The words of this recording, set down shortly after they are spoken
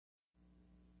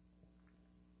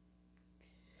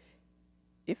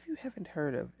If you haven't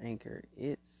heard of Anchor,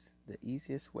 it's the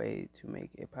easiest way to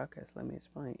make a podcast. Let me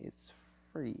explain. It's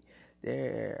free.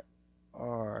 There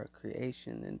are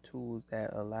creation and tools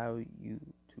that allow you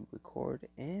to record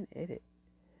and edit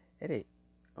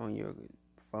on your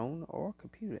phone or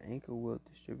computer. Anchor will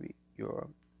distribute your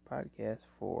podcast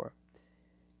for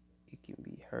it can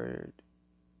be heard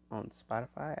on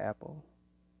Spotify, Apple,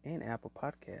 and Apple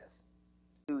Podcasts.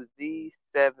 To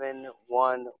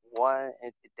Z711,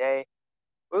 and today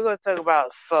we're gonna talk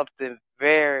about something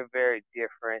very, very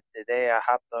different. Today I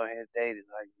hopped on here today to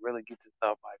like really get this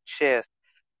off my chest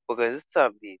because it's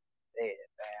something to be said,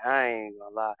 man. I ain't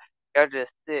gonna lie. Y'all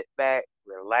just sit back,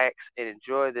 relax, and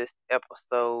enjoy this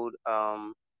episode.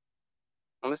 I'm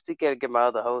gonna still gotta get my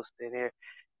other host in here.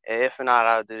 And if not,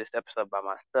 I'll do this episode by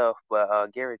myself.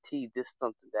 But guaranteed, this is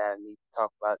something that I need to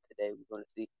talk about today. We're gonna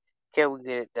see can we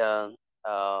get it done,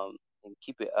 and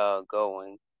keep it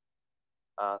going.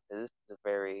 'Cause this is a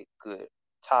very good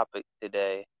topic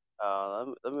today.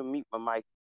 Let me mute my mic.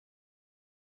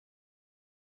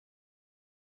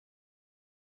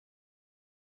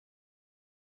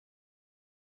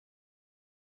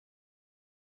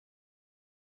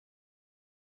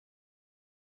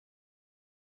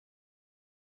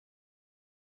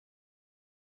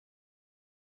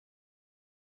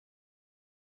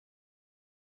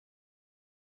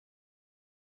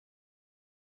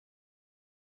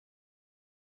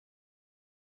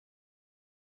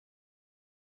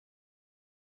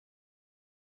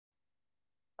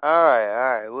 All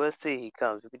right. We'll see. He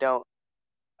comes. If he don't,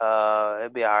 it'll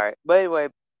be all right. But anyway,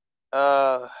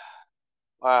 uh,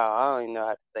 wow, I don't even know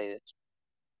how to say this.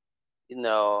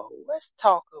 Let's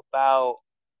talk about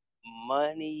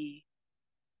money,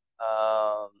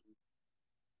 um,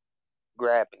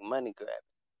 money grabbing.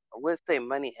 I would say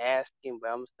money asking, but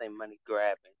I'm gonna say money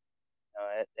grabbing.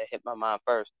 That hit my mind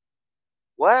first.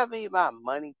 What I mean by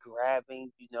money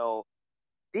grabbing,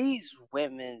 these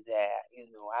women that,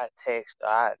 I text or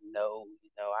I know,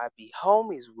 I be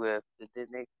homies with, and then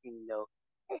next thing you know,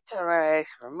 they turn around and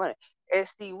ask for money. And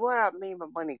see, what I mean by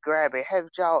money grabbing, have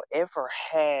y'all ever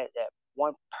had that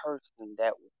one person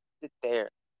that would sit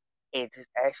there and just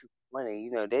ask you for money?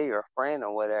 They're your friend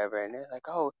or whatever, and they're like,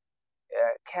 oh,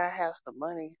 can I have some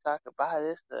money so I could buy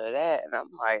this or that? And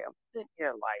I'm sitting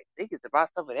here like thinking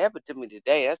about something that happened to me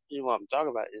today. That's really what I'm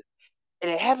talking about. And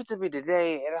it happened to me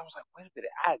today, and I was like, wait a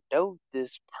minute, I know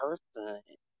this person.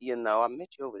 I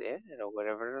met you over the internet or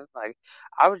whatever. And it was like,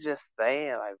 I was just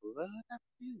saying, like, what type of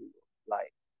shoes?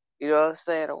 Like, you know what I'm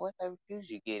saying? Or what type of shoes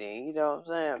you getting? You know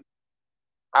what I'm saying?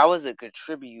 I wasn't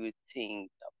contributing to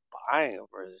buying a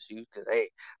pair of shoes because, hey,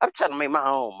 I'm trying to make my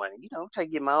own money. I'm trying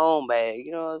to get my own bag.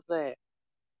 You know what I'm saying?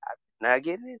 Not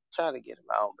getting it, trying to get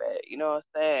my own bag. You know what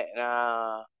I'm saying?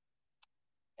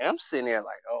 And I'm sitting there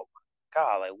like, oh my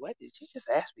God, like, what did you just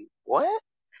ask me? What?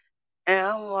 And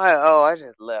I'm like, oh, I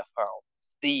just left her on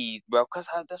seed, bro. That's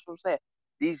what I'm saying.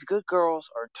 These good girls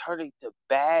are turning to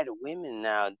bad women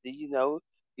now. Do you know?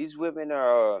 These women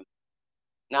are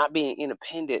not being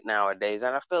independent nowadays.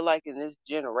 And I feel like in this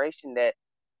generation that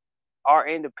our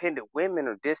independent women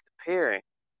are disappearing.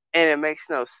 And it makes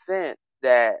no sense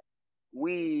that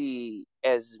we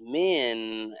as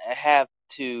men have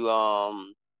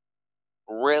to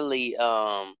really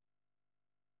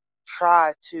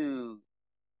try to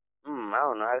I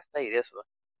don't know how to say this one.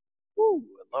 Woo,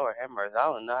 Lord have mercy. I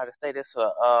don't know how to say this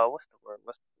one. What's the word?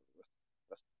 What's the word?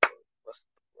 What's the word? What's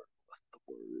the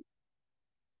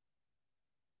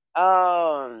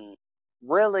word?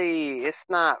 Really, it's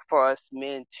not for us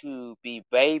men to be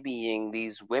babying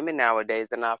these women nowadays,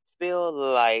 and I feel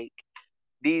like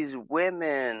these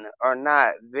women are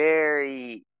not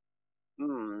being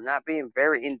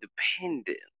very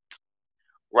independent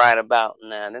right about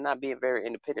now. They're not being very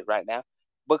independent right now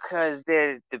because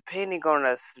they're depending on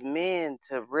us men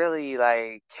to really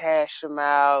like cash them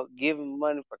out, give them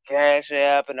money for cash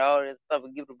app and all this stuff,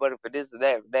 and give them money for this and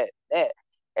that, that.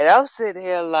 And I'm sitting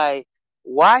here like,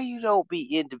 why you don't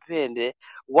be independent?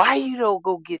 Why you don't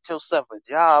go get yourself a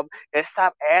job and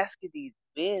stop asking these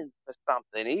men for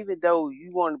something? Even though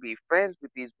you want to be friends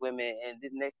with these women, and the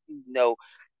next thing you know,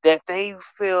 that they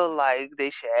feel like they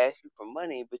should ask you for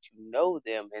money, but you know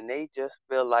them, and they just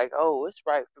feel like, oh, it's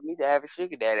right for me to have a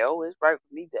sugar daddy. Oh, it's right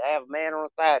for me to have a man on the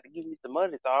side to give me some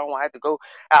money, so I don't have to go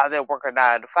out there work a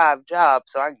 9 to 5 job,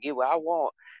 so I can get what I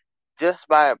want just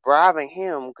by bribing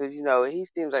him, because he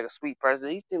seems like a sweet person.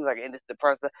 He seems like an innocent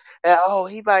person. And oh,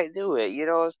 he might do it. You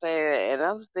know what I'm saying? And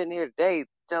I'm sitting here today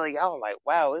telling y'all like,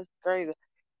 wow, it's crazy.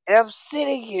 And I'm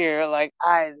sitting here like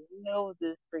I know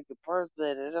this freaking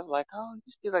person, and I'm like, oh,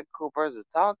 you seem like a cool person to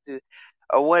talk to,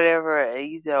 or whatever. And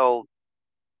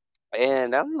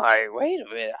And I'm like, wait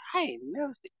a minute, I ain't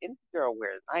never seen any girl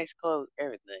wear nice clothes,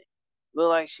 everything. Look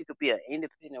like she could be an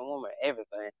independent woman,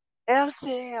 everything. And I'm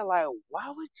sitting here like,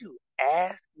 why would you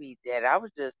ask me that? I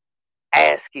was just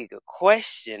asking a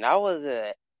question. I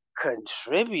wasn't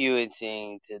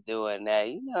contributing to doing that.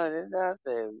 You know, then I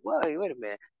said, wait a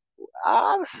minute.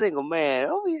 I'm a single man.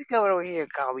 Don't be coming over here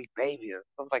and call me baby or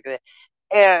something like that.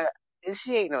 And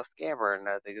she ain't no scammer or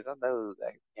nothing, because I know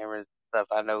like scammers and stuff.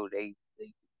 I know they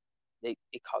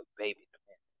call you baby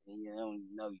in a minute. You don't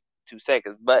know you 2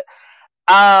 seconds, but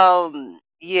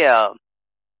yeah.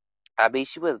 I mean,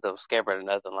 she wasn't no scammer or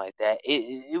nothing like that.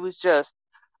 It was just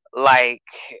like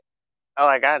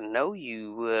I know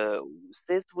you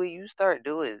since when you start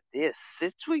doing this,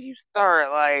 since when you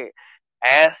start like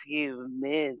asking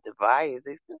men to buy you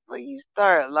things, since when you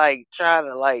start like trying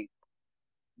to like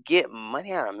get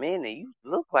money out of men, and you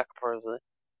look like a person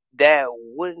that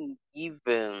wouldn't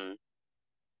even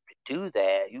do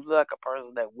that. You look like a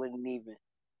person that wouldn't even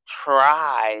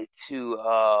try to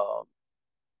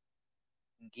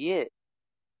get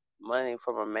money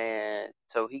from a man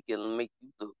so he can make you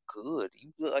look good.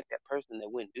 You look like that person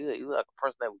that wouldn't do that. You look like a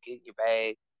person that would get in your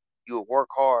bag. You would work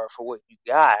hard for what you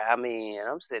got. I mean,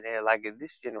 I'm sitting there like in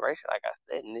this generation, like I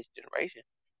said, in this generation,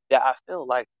 that I feel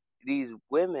like these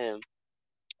women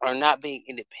are not being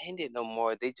independent no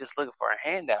more. They just looking for a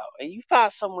handout. And you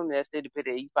find some women that's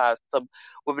independent, you find some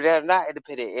women that are not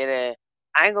independent. And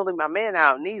I ain't gonna leave my man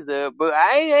out neither, but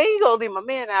I ain't gonna leave my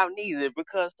man out neither,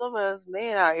 because some of us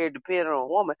men out here depend on a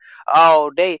woman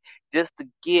all day just to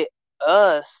get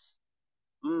us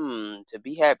to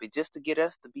be happy, just to get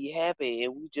us to be happy,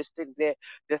 and we just think that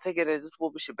they're thinking that this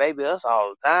woman should baby us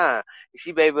all the time. If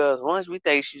she baby us once, we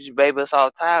think she should baby us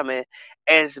all the time. And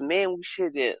as men, we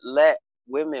shouldn't let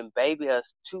women baby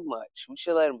us too much. We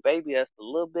should let them baby us a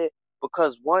little bit,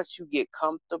 because once you get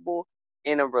comfortable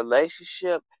in a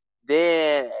relationship,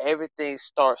 then everything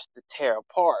starts to tear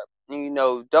apart. You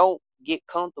know, don't get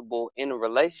comfortable in a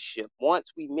relationship. Once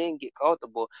we men get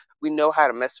comfortable, we know how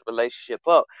to mess the relationship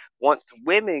up. Once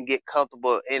women get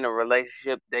comfortable in a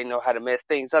relationship, they know how to mess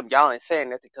things up. Y'all ain't saying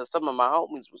nothing, because some of my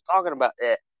homies was talking about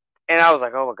that, and I was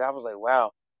like, oh my god, I was like,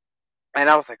 wow, and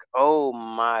I was like, oh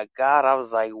my god, I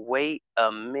was like, wait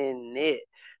a minute,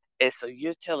 and so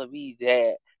you're telling me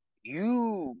that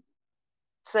you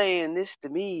saying this to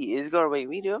me is gonna make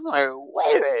me do? I'm like,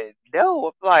 wait a minute, no,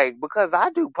 I'm like, because I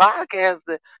do podcasts,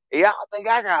 and y'all think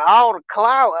I got all the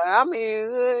clout. I mean,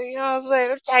 you know what I'm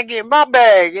saying? I'm trying to get in my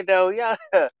bag, y'all.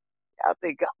 I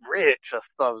think I'm rich or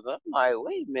something. I'm like,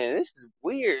 wait a minute, this is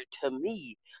weird to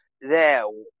me that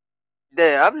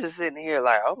I'm just sitting here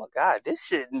like, oh my god, this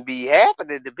shouldn't be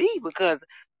happening to me, because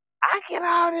I get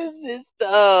all this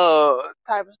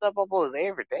type of stuff almost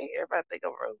every day. Everybody think I'm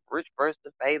a rich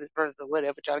person, famous person,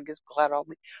 whatever, trying to get some clout off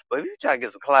me. But if you try to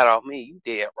get some clout off me, you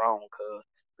dead wrong,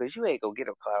 cause you ain't gonna get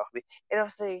no clout off me. And I'm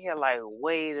sitting here like,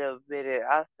 wait a minute.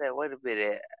 I said, wait a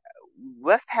minute.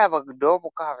 Let's have a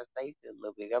normal conversation a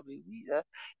little bit. I mean,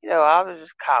 I was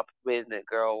just complimenting the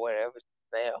girl, whatever,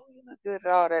 saying, oh, you look good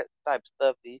and all that type of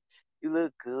stuff. You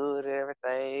look good and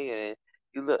everything, and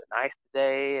you look nice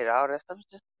today and all that stuff.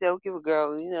 Just give a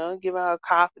girl, give her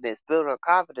confidence, build her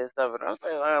confidence of it. I'm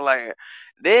saying like,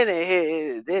 then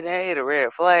it hit a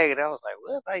red flag, and I was like,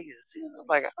 what about you? I'm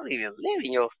like, I don't even live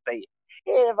in your state.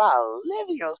 And if I live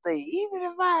in your state, even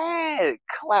if I had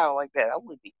clout like that, I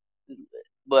wouldn't be stupid.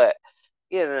 But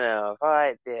if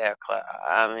I did have clout,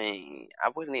 I mean, I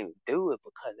wouldn't even do it,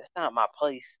 because that's not my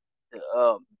place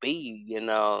to be.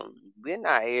 We're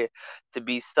not here to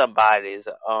be somebody's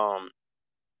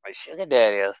like sugar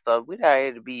daddy or stuff. We're not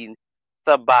here to be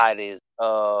somebody's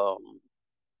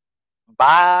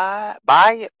buy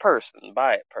it person.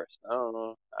 I don't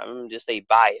know. I'm just say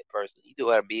buy it person. You do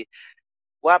gotta be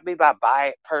what I mean by buy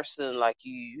it person, like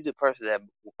you the person that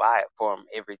will buy it for them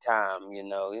every time. You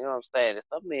know what I'm saying. And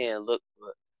some men look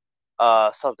for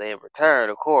something in return,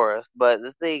 of course. But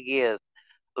the thing is,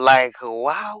 like,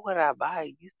 why would I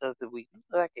buy you something when you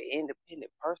look like an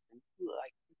independent person? You look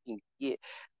like you can get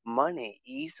money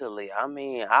easily. I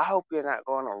mean, I hope you're not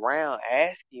going around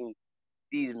asking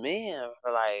these men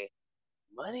for like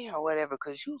money or whatever,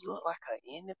 because you look like an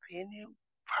independent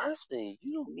person.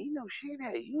 You don't need no shit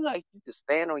at you. Like, you can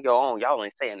stand on your own. Y'all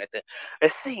ain't saying nothing.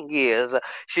 The thing is,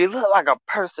 she look like a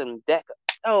person that could.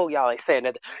 Oh, y'all ain't saying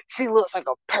nothing. She looks like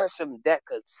a person that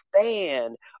could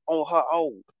stand on her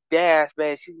own gas,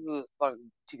 man. She looks like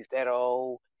she can stand on her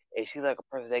own. and she's like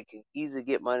a person that can easily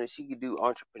get money. She can do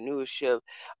entrepreneurship,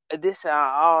 this and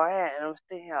all that. And I'm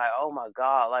sitting here like, oh my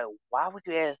god, like why would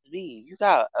you ask me? You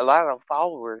got a lot of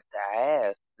followers to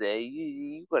ask. That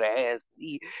you could ask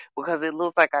me because it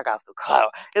looks like I got some clout.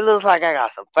 It looks like I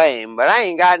got some fame, but I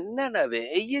ain't got none of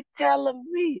it. And you telling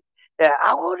me that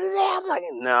I want to that? I'm like,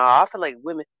 no. I feel like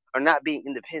women are not being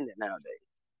independent nowadays.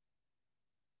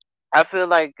 I feel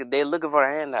like they're looking for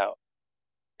a handout.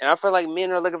 And I feel like men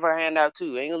are looking for a handout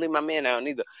too. I ain't gonna leave my man out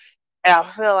neither. And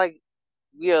I feel like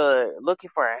we are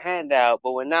looking for a handout,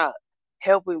 but we're not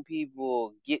helping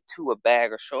people get to a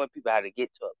bag or showing people how to get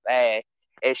to a bag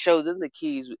and show them the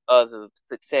keys of the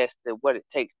success and what it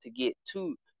takes to get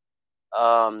to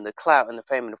the clout and the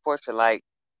fame and the fortune. Like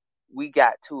we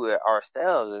got to it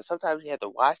ourselves. And sometimes you have to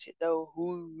watch it though,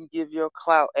 who you give your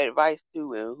clout advice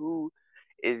to and who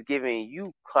is giving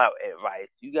you clout advice.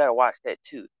 You gotta watch that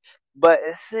too. But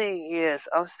the thing is,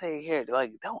 I'm saying here,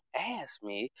 like, don't ask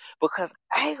me because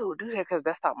I ain't gonna do that because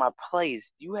that's not my place.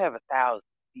 You have 1,000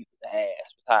 people to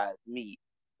ask besides me.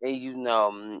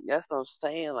 And that's what I'm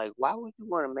saying. Like, why would you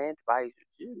want a man to buy you some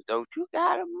shoes? Don't you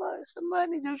got some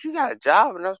money? Don't you got a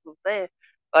job? And that's what I'm saying.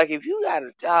 Like, if you got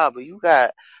a job or you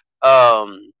got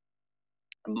um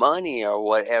money or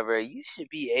whatever, you should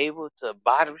be able to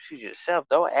buy them shoes yourself.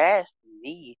 Don't ask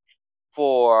me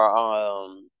for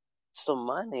some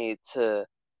money to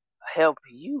help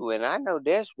you. And I know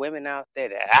there's women out there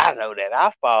that I know that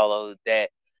I follow that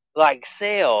like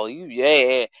sell.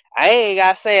 Yeah. I ain't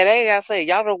gotta say it, I ain't gotta say it.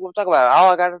 Y'all know what I'm talking about.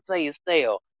 All I gotta say is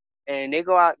sell. And they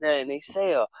go out there and they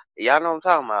sell. Y'all know what I'm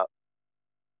talking about.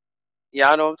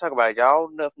 Y'all know what I'm talking about. Y'all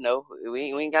enough know.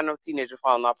 We ain't got no teenagers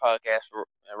following our podcast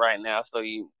right now, so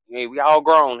we all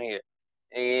grown here,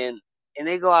 and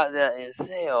they go out there and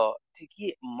sell to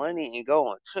get money and go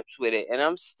on trips with it. And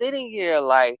I'm sitting here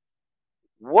like,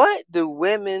 what do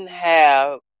women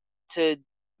have to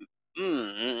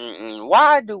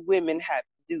why do women have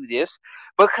to do this?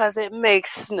 Because it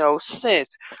makes no sense.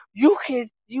 You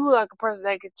like a person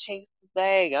that can chase the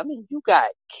bag. I mean, you got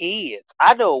kids.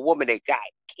 I know a woman that got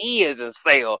kids and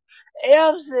sell. And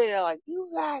I'm sitting there like, you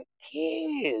got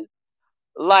kids.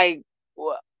 Like,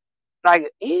 what?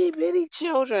 Like itty bitty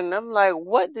children. I'm like,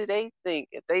 what do they think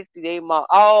if they see their mom?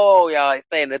 Oh, y'all ain't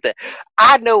saying nothing.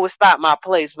 I know it's not my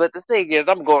place, but the thing is,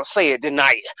 I'm gonna say it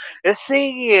tonight. The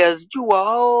thing is, you a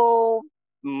whole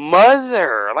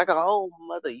mother, like a whole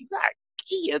mother. You got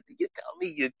kids. You tell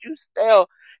me you sell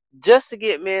just to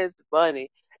get men's money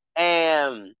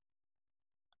and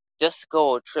just to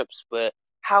go on trips, but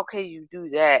how can you do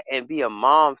that and be a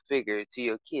mom figure to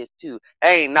your kids too? I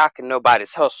ain't knocking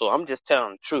nobody's hustle. I'm just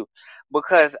telling the truth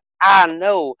because I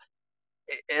know,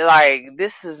 like,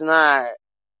 this is not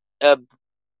a.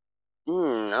 I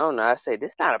don't know. I say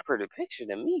this not a pretty picture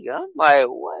to me. I'm like,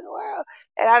 what in the world?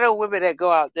 And I know women that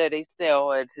go out there, they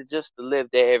sell to just to live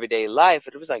their everyday life,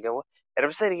 and it was like, and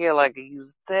I'm sitting here like, you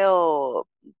sell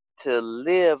to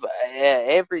live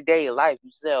everyday life. You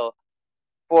sell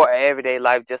for everyday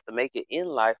life just to make it in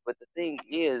life. But the thing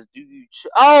is,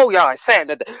 oh, y'all ain't saying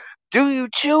nothing. Do you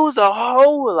choose a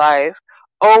whole life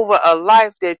over a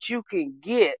life that you can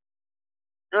get?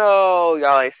 Oh,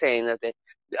 y'all ain't saying nothing.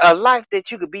 A life that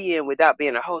you could be in without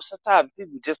being a host. Sometimes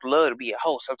people just love to be a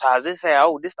host. Sometimes they say,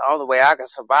 oh, this is the only way I can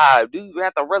survive. Do you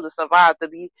have to really survive to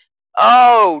be?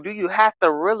 Oh, do you have to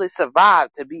really survive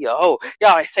to be a hoe?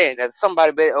 Y'all ain't saying that.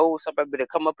 Somebody better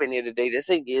come up in here today. The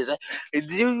thing is, do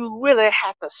you really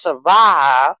have to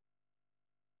survive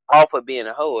off of being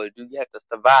a hoe, or do you have to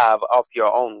survive off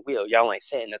your own will? Y'all ain't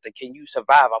saying nothing. Can you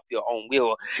survive off your own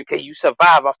will? Can you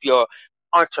survive off your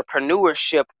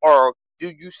entrepreneurship, or do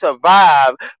you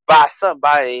survive by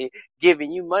somebody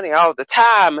giving you money all the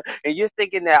time and you're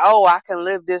thinking that, oh, I can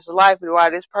live this life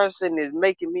while this person is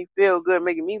making me feel good,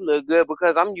 making me look good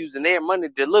because I'm using their money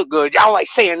to look good? Y'all ain't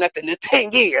saying nothing. The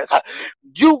thing is,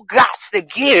 you got to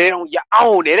get it on your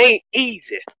own. It ain't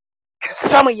easy.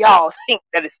 Some of y'all think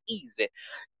that it's easy.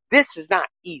 This is not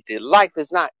easy. Life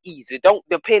is not easy. Don't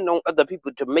depend on other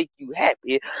people to make you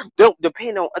happy. Don't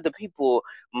depend on other people'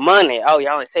 money. Oh,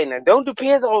 y'all ain't saying that. Don't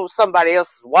depend on somebody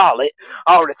else's wallet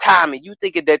all the time and you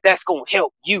thinking that that's going to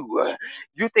help you.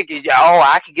 You thinking, oh,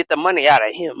 I can get the money out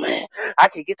of him. I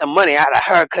can get the money out of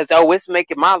her because, oh, it's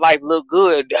making my life look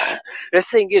good. The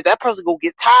thing is, that person going to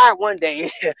get tired one day.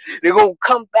 They're going to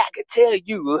come back and tell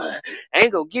you, I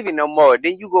ain't gonna give you no more.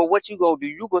 Then what you gonna do?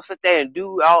 You gonna sit there and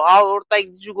do all the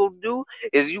things you gonna do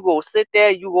is you gonna sit there,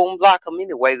 you gonna block them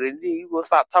anyway, and then you gonna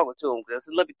stop talking to them. Cause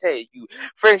let me tell you,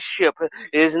 friendship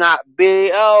is not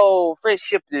big. Oh,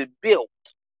 friendship is built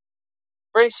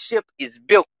friendship is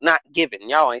built, not given.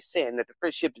 Y'all ain't saying that the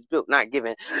friendship is built, not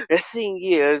given. The thing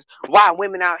is, why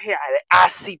women out here, I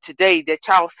see today that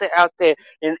y'all sit out there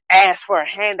and ask for a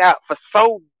handout for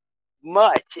so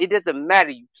much. It doesn't matter.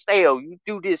 You sell, you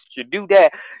do this, you do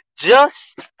that, just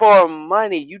for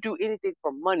money. You do anything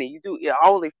for money. You do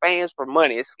OnlyFans for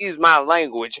money. Excuse my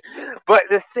language, but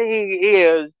the thing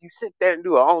is, you sit there and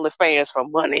do an OnlyFans for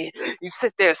money. You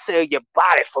sit there and sell your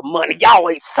body for money. Y'all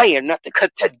ain't saying nothing. Cause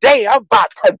today I'm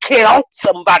about to get on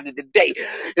somebody today.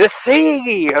 The thing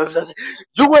is,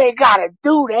 you ain't gotta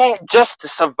do that just to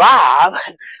survive.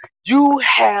 You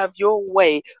have your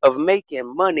way of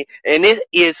making money, and it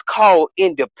is called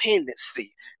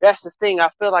independency. That's the thing. I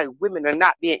feel like women are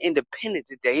not being independent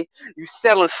today. You're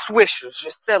selling swishers,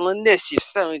 you're selling this, you're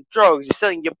selling drugs, you're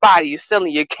selling your body, you're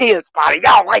selling your kids' body.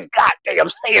 Y'all ain't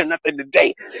goddamn saying nothing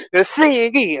today. The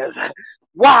thing is,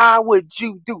 why would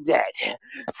you do that?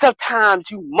 Sometimes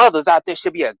you mothers out there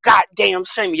should be a goddamn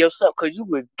shame of yourself because you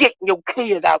were getting your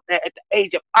kids out there at the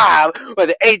age of 5 or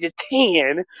the age of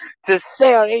 10 to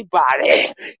sell their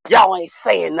body. Y'all ain't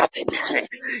saying nothing.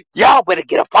 Y'all better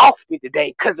get up off me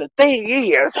today because the thing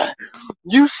is,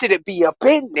 you shouldn't be up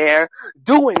in there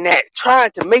doing that,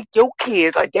 trying to make your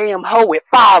kids a damn hoe at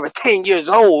 5 or 10 years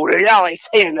old. And y'all ain't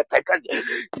saying nothing because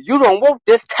you don't want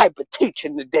this type of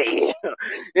teaching today.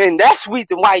 And that's the reason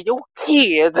why your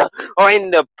kids are in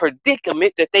the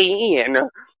predicament that they in.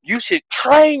 You should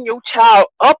train your child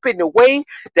up in the way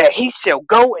that he shall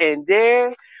go, and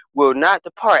there will not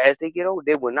depart. As they get older,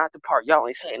 they will not depart. Y'all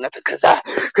ain't saying nothing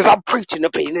because I'm preaching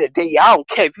up in the day. I don't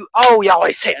care if you, y'all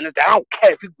ain't saying nothing. I don't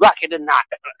care if you like it or not.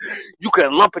 You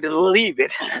can lump it and leave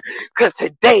it. Because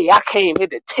today I came here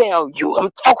to tell you,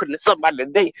 I'm talking to somebody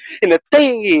today. And the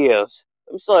thing is,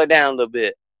 let me slow it down a little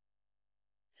bit.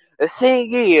 The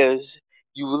thing is,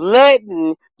 you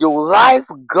letting your life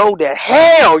go to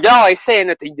hell. Y'all ain't saying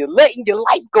nothing. You're letting your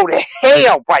life go to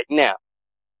hell right now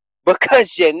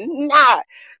because you're not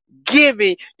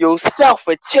giving yourself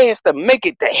a chance to make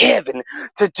it to heaven,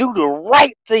 to do the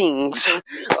right things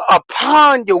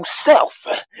upon yourself.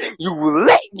 You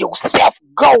let yourself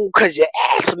go because you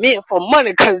ask men for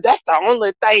money because that's the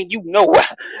only thing you know.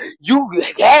 You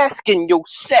asking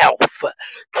yourself,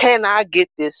 can I get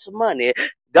this money?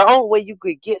 The only way you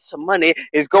could get some money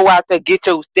is go out there, get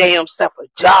your damn self a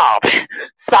job.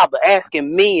 Stop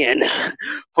asking men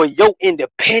for your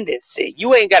independency.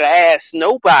 You ain't gotta ask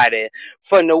nobody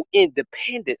for no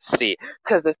independency.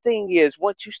 Cause the thing is,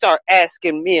 once you start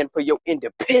asking men for your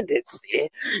independency,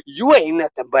 you ain't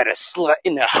nothing but a slut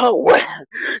in the hoe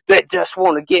that just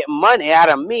want to get money out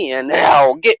of men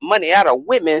or get money out of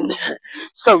women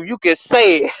so you can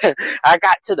say, I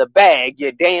got to the bag,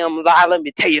 you damn lie. Let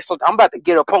me tell you something. I'm about to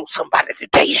get up on somebody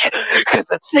today. Because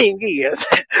the thing is,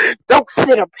 don't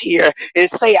sit up here and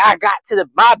say, I got to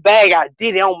my bag. I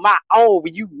did it on my own.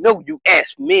 But you know you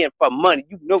ask men for money.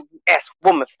 You know you ask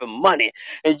women for money.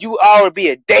 And you ought to be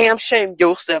a damn shame of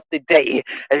yourself today.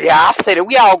 And yeah, I said it.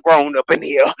 We all grown up in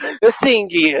here. The thing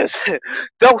is,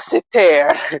 don't sit there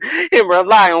and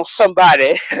rely on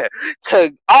somebody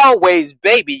to always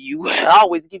baby you,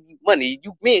 always give you money.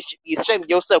 You men should be ashamed of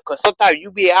yourself because sometimes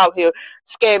you be out here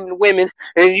scamming women,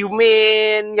 and you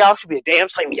men, y'all should be a damn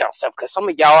shame of yourself because some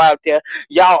of y'all out there,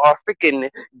 y'all are freaking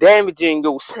damaging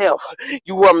yourself.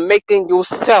 You are making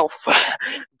yourself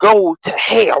go to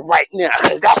hell right now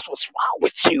because that's what's wrong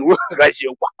with you. Because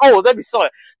you, let me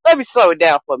slow it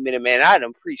down for a minute, man. I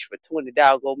done preached for 20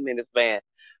 doggone minutes, man.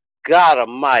 God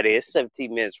Almighty, it's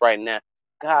 17 minutes right now.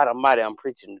 God Almighty, I'm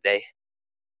preaching today.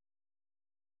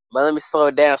 But let me slow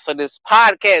it down so this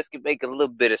podcast can make a little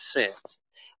bit of sense.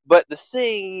 But the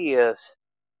thing is,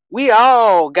 we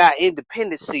all got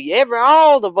independency.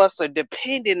 All of us are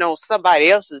dependent on somebody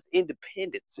else's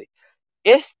independency.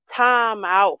 It's time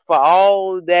out for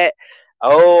all that.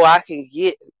 Oh, I can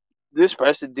get this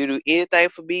person to do anything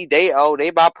for me. They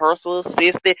my personal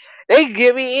assistant. They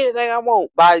give me anything I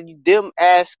want by them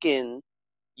asking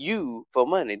you for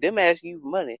money. Them asking you for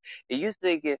money. And you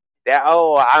thinking that,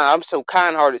 I'm so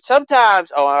kind hearted. Sometimes,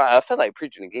 I feel like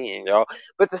preaching again, y'all.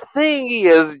 But the thing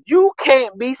is, you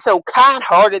can't be so kind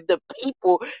hearted to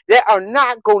people that are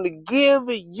not going to give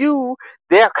you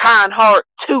their kind heart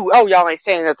too. Oh, y'all ain't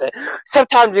saying nothing.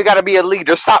 Sometimes you gotta be a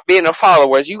leader. Stop being a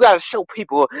follower. You gotta show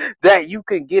people that you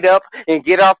can get up and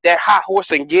get off that high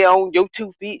horse and get on your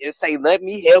 2 feet and say, let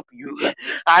me help you.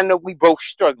 I know we both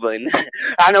struggling.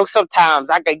 I know sometimes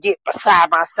I can get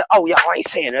beside myself. Oh, y'all ain't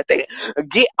saying nothing.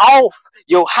 Get off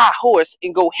your high horse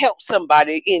and go help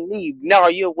somebody in need. No,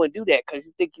 you don't want to do that because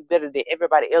you think you're better than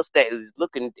everybody else that is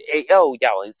looking. Hey, oh,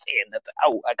 y'all ain't saying nothing.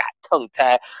 Oh, I got tongue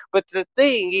tied. But the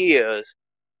thing is,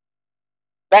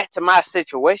 back to my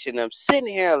situation. I'm sitting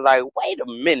here like, wait a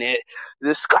minute,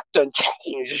 the script done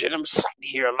changed, and I'm sitting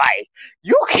here like,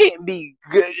 you can't be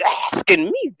asking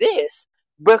me this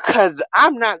because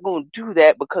I'm not gonna do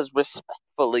that because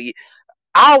respectfully,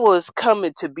 I was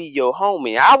coming to be your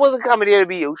homie. I wasn't coming here to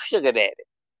be your sugar daddy.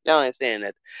 Y'all ain't saying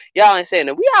that. Y'all ain't saying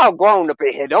that. We all grown up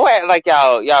in here. Don't act like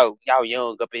y'all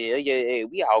young up in here. Yeah,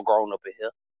 we all grown up in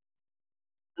here.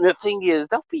 The thing is,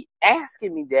 don't be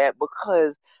asking me that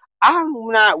because I'm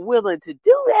not willing to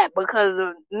do that because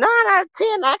 9 out of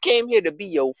 10, I came here to be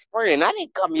your friend. I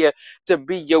didn't come here to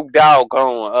be your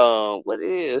doggone, what it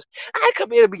is. I didn't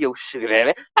come here to be your sugar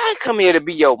daddy. I didn't come here to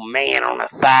be your man on the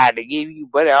side to give you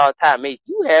buddy all the time, make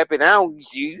you happy. And I don't,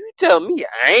 you tell me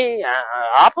I'm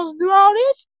supposed to do all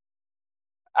this?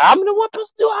 I'm the one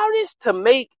supposed to do all this to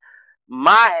make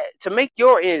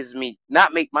your ends meet,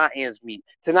 not make my ends meet,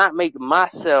 to not make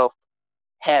myself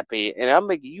happy, and I'm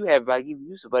making you happy by giving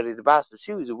you somebody to buy some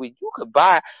shoes. And when you could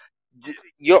buy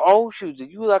your own shoes, and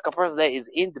you like a person that is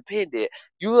independent,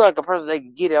 you like a person that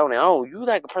can get it on their own, you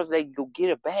like a person that can go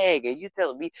get a bag, and you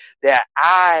telling me that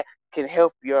I can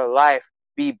help your life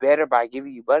be better by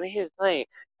giving you money. Here's the thing: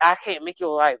 I can't make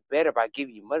your life better by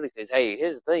giving you money. Because hey,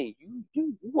 here's the thing: you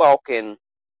walking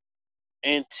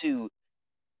into.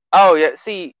 Oh yeah,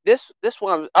 see this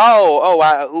one.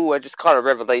 I just caught a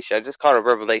revelation. I just caught a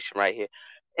revelation right here.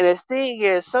 And the thing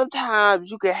is,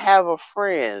 sometimes you can have a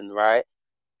friend, right?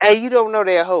 And you don't know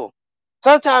they're a hoe.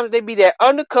 Sometimes they be that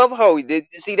undercover hoe.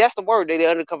 See, that's the word. They the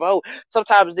undercover hoe.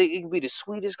 Sometimes it can be the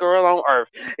sweetest girl on earth,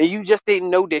 and you just didn't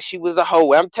know that she was a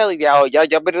hoe. I'm telling y'all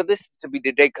better listen to me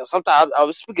today, because sometimes I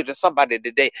was speaking to somebody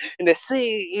today, and the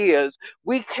thing is,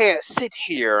 we can't sit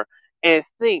here and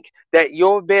think that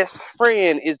your best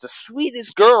friend is the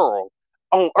sweetest girl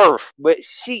on earth, but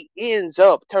she ends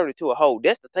up turning to a hoe.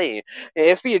 That's the thing. And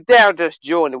if you're down just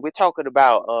joining, we're talking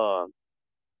about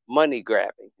money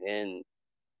grabbing. And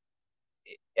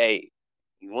hey,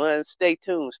 you want to stay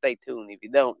tuned, stay tuned. If you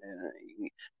don't, you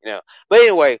know. But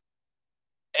anyway,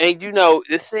 and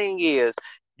the thing is,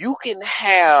 you can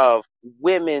have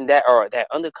women that are that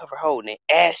undercover hoe and they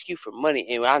ask you for money.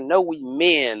 And I know we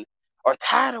men are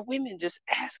tired of women just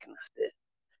asking us this.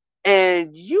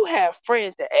 And you have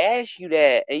friends that ask you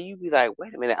that, and you be like,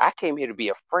 wait a minute, I came here to be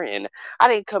a friend. I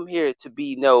didn't come here to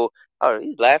be no, oh,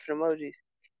 these laughing emojis.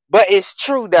 But it's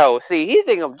true though. See, he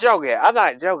think I'm joking. I'm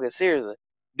not joking. Seriously,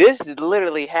 this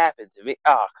literally happened to me.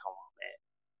 Oh, come on,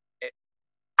 man.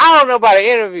 I don't know about an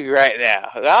interview right now.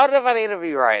 I don't know about an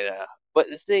interview right now. But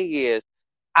the thing is,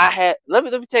 I had. Let me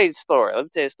tell you the story. Let me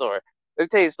tell you the story. Let me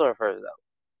tell you the story first though.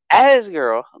 I had this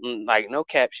girl, like no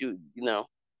cap, she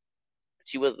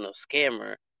wasn't no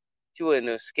scammer. She wasn't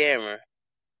no scammer.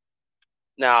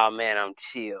 Nah, man, I'm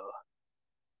chill.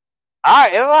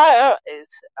 Alright, if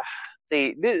it's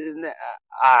see this.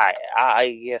 Alright,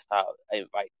 I guess I'll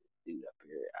invite this dude up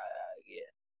here.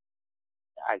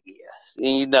 I guess.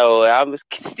 And I'm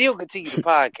still continue the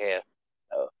podcast.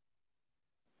 So,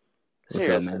 What's up,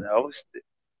 seriously man? though.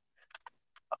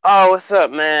 Oh, what's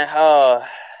up, man?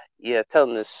 Yeah,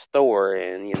 telling this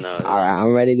story, and All right,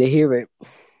 I'm ready to hear it.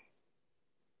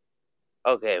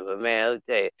 okay, but man, let me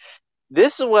tell you,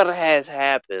 this is what has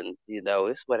happened. This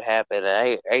is what happened.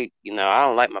 I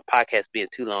don't like my podcast being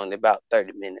too long. They're about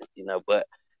 30 minutes. But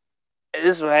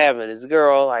this is what happened. This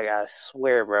girl, like, I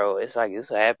swear, bro, it's like this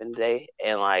happened today,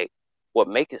 and like, what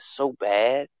make it so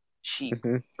bad? She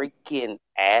Hmm. freaking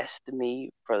asked me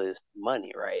for this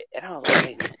money, right? And I was like,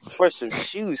 wait a minute, for some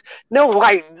shoes? No,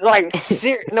 I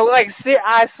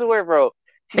swear, bro,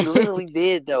 she literally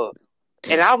did though.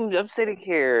 And I'm sitting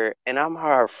here, and I'm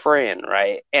her friend,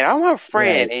 right? And I'm her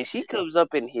friend, Right. and she comes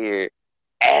up in here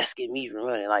asking me for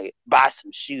money, like buy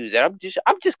some shoes, and I'm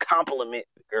just complimenting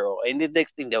the girl. And the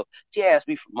next thing though, she asked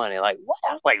me for money. Like what?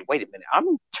 I was like, wait a minute,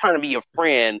 I'm trying to be your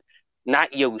friend,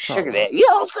 not your sugar Hold on. daddy. You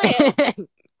know what I'm saying?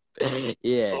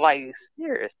 Yeah. Like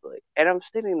seriously. And I'm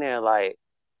sitting there like,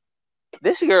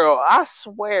 this girl, I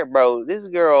swear, bro, this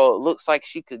girl looks like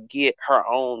she could get her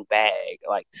own bag.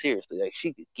 Like seriously, like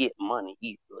she could get money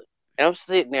easily. And I'm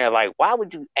sitting there like, why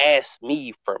would you ask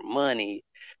me for money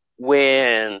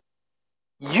when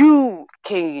you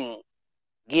can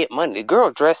get money? The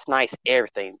girl dressed nice,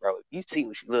 everything, bro. If you see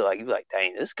what she look like, you be like,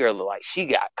 dang, this girl look like she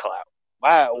got clout.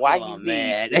 Why Oh you need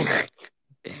man. to,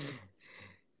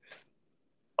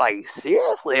 like,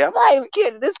 seriously? I'm not even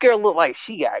kidding. This girl look like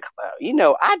she got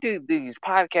clout. I do these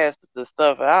podcasts and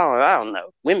stuff. And I don't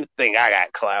know. Women think I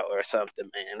got clout or something,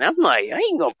 man. I'm like, I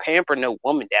ain't gonna pamper no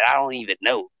woman that I don't even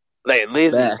know. Like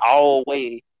lives Facts. all the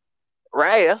way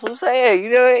right. That's what I'm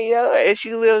saying. And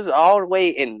she lives all the way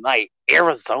in like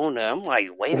Arizona. I'm like,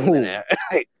 wait a Ooh. minute.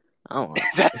 I don't know.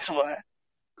 That's why.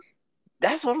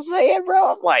 That's what I'm saying,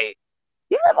 bro. I'm like,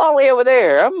 you live all the way over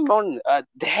there. I'm on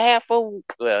half of.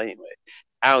 Well, anyway,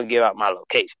 I don't give out my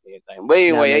location or anything. But Nah,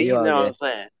 anyway, man, you you all know what good. I'm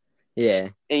saying. Yeah.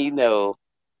 And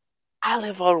I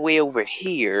live all the way over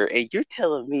here, and you're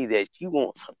telling me that you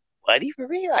want some money for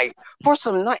me, like for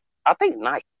some night. I think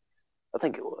Nike. I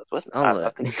think it was. Wasn't I'm I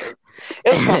like, think it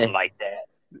was something like that.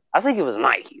 I think it was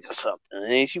Nikes or something.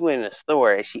 And then she went in the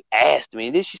store and she asked me,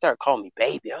 and then she started calling me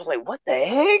baby. I was like, what the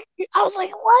heck? I was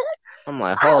like, what? I'm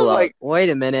like, I hold was up, like, wait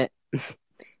a minute.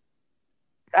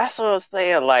 that's what I'm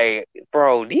saying. Like,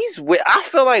 bro, I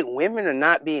feel like women are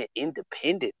not being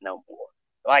independent no more.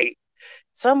 Like,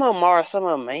 some of them are, some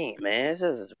of them ain't, man. This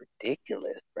is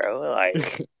ridiculous, bro.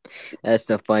 Like, That's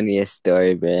the funniest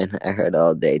story, man. I heard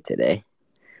all day today.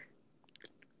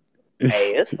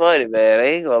 hey, it's funny, man. I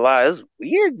ain't gonna lie. It's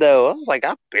weird, though. I was like,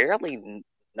 I barely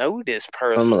know this I'm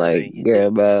person. like, And you just,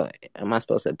 girl, bro, am I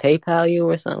supposed to PayPal you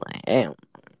or something? Like, damn,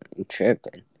 I'm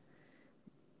tripping.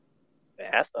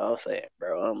 that's all I'm saying,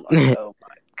 bro. I'm like, oh my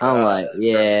I'm God, like, bro.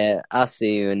 yeah, I'll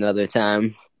see you another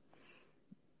time.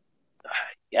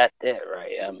 Got that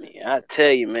right. I mean, I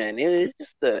tell you, man,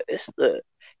 it's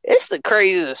the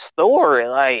craziest story.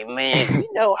 Like, man, you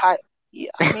know how?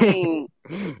 Yeah, I mean,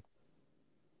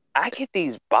 I get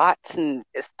these bots and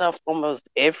stuff almost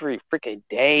every freaking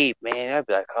day, man. I'd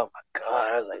be like, oh my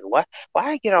God. I was like, what?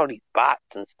 Why I get all these bots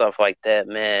and stuff like that,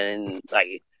 man? And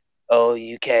like, oh,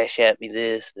 you cash at me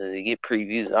this and you get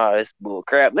previews and all this bull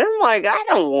crap. Man, I'm like, I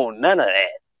don't want none of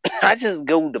that. I just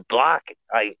go to block it.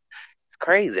 Like, it's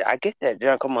crazy. I get that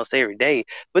junk almost every day.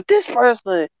 But this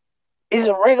person is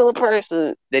a regular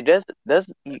person that does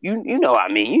you know what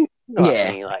I mean. You know what I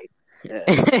Yeah. mean,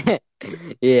 like,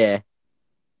 Yeah.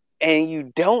 and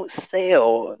you don't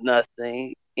sell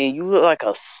nothing, and you look like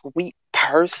a sweet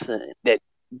person that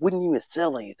wouldn't even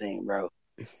sell anything, bro.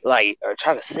 Like, or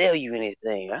try to sell you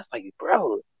anything. I was like,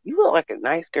 bro, you look like a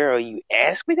nice girl. You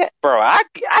ask me that, bro. I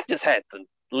just had to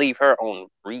leave her on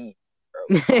read,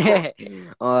 bro.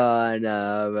 Oh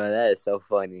no, bro, that is so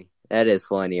funny. That is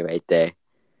funny right there.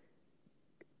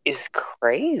 It's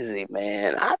crazy,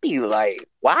 man. I be like,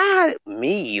 why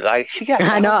me? Like, she got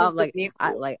I know. thousands of people.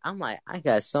 I'm like, I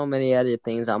got so many other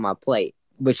things on my plate,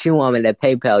 but you want me to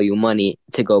PayPal you money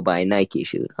to go buy Nike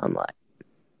shoes? I'm like,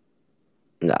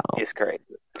 no. It's crazy,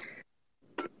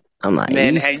 I'm like,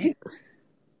 man.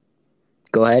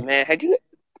 go ahead. Man, had you?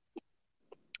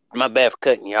 My bad for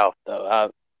cutting you off,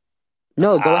 though.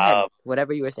 No, go ahead. Uh,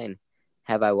 Whatever you were saying.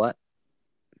 Have I what?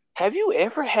 have you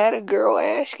ever had a girl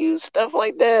ask you stuff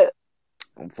like that?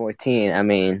 I'm 14. I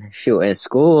mean, shoot, in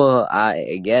school,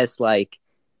 I guess, like,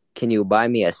 can you buy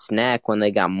me a snack when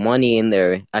they got money in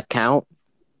their account?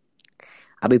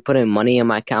 I'll be putting money in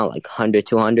my account, like 100,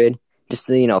 200, just,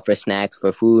 for snacks,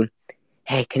 for food.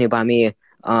 Hey, can you buy me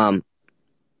a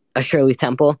Shirley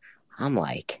Temple? I'm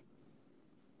like,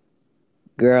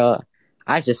 girl,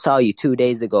 I just saw you 2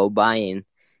 days ago buying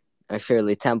a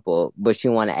Shirley Temple, but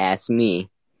you want to ask me.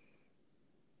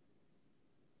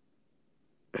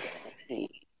 Dang,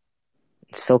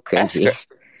 It's so that's cringy.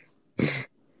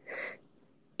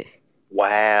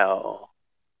 wow.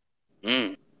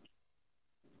 Mm.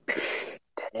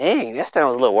 Dang, that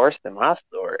sounds a little worse than my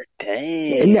story.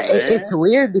 Dang, It's man.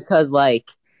 weird because, like,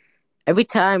 every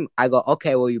time I go,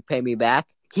 okay, will you pay me back?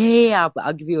 Yeah,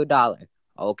 I'll give you $1.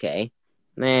 Okay.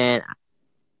 Man,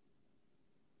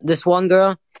 this one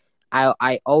girl,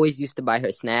 I always used to buy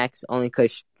her snacks only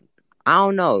because, I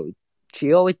don't know,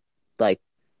 she always, like,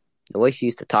 the way she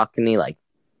used to talk to me, like,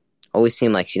 always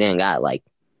seemed like she didn't got, like,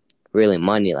 really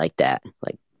money like that.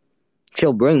 Like,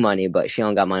 she'll bring money, but she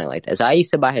don't got money like that. So I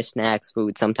used to buy her snacks,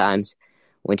 food sometimes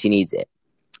when she needs it.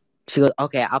 She goes,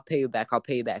 okay, I'll pay you back. I'll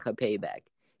pay you back. I'll pay you back.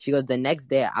 She goes, the next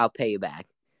day, I'll pay you back.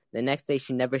 The next day,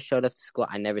 she never showed up to school.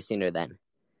 I never seen her then.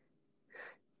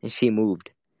 And she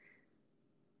moved.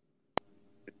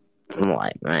 I'm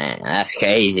like, man, that's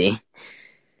crazy.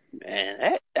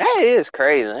 Man, that is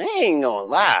crazy. I ain't gonna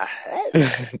lie.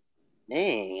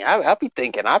 Dang, I be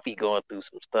thinking I be going through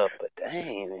some stuff, but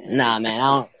dang, man. Nah,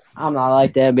 man, I'm not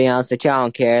like that, to be honest with you. I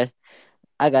don't care.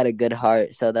 I got a good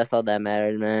heart, so that's all that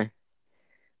matters, man.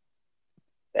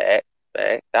 Fact,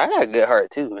 fact. I got a good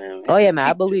heart too, man. Oh, yeah, man,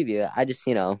 I People just believe you. I just,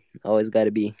 always got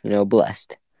to be,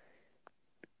 blessed.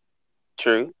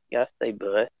 true. You gotta stay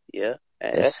blessed. Yeah,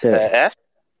 Yes, sir.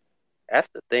 that's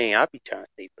the thing. I be trying to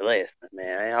stay blessed,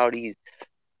 man. All these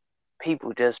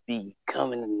people just be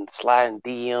coming and sliding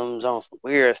DMs on some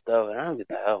weird stuff, and I'm just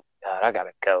like, oh God, I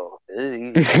gotta go.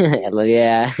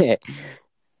 Yeah.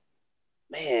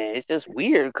 Man, it's just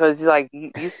weird because like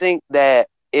you think that.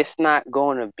 it's not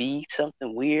going to be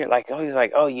something weird. Like, oh, he's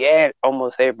like, oh, yeah,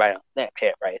 almost everybody on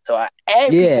Snapchat, right? So I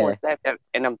add people on Yeah. Snapchat,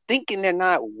 and I'm thinking they're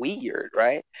not weird,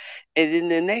 right? And then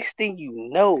the next thing you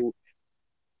know,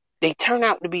 they turn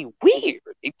out to be weird.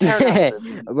 They turn out to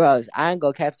be, Bro, I ain't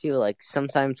gonna cap to you. Like,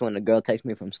 sometimes when a girl texts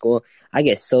me from school, I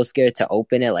get so scared to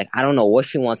open it. Like, I don't know what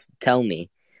she wants to tell me.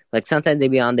 Like, sometimes they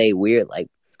be on they weird, like,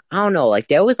 I don't know. Like,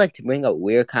 they always like to bring up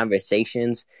weird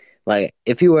conversations. Like,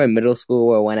 if you were in middle school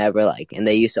or whenever, like, and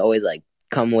they used to always, like,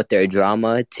 come with their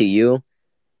drama to you,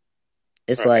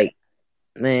 it's right. like,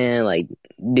 man, like,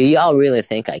 do y'all really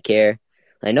think I care?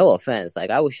 Like, no offense. Like,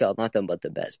 I wish y'all nothing but the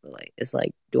best, but, like, it's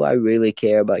like, do I really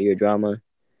care about your drama?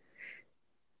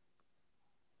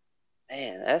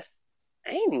 Man, I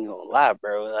ain't even gonna lie,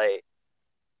 bro. Like,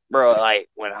 bro, like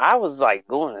when I was like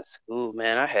going to school,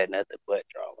 man, I had nothing but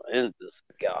drama. It was just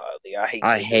godly. I hate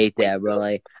I to just hate wake that, bro. up.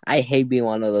 Like, I hate being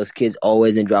one of those kids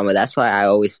always in drama. That's why I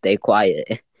always stay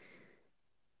quiet.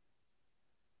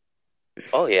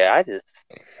 Oh yeah,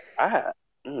 I,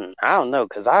 I don't know,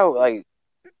 cause I like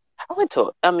I went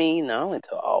to, I mean, I went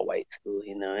to an all white school,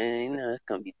 and it's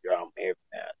gonna be drama every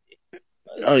now and then.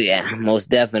 Oh yeah, most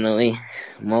definitely,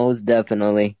 most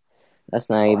definitely. That's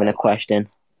not even a Like, question.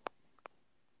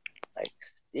 like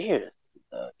seriously,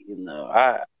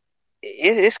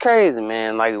 it's crazy,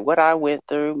 man. Like what I went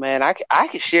through, man. I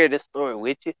could share this story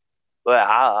with you, but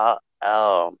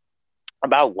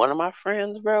about one of my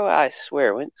friends, bro. I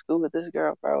swear, went to school with this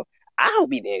girl, bro. I don't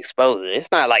be the exposure. It's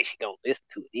not like she gonna listen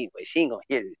to it anyway. She ain't gonna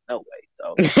hear this no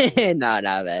way. No,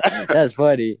 not man. So, That's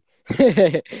funny.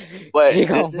 but She the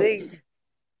gon- thing,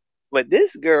 but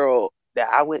this girl that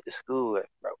I went to school with,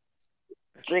 bro,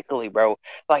 strictly, bro,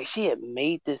 like she had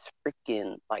made this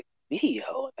freaking like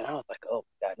video, and I was like, oh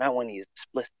my god, not one of these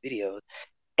explicit videos.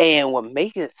 And what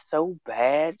makes it so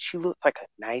bad, she looks like a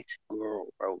nice girl,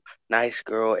 bro. Nice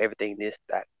girl, everything this,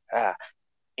 that, ah.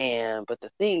 And but the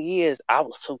thing is, I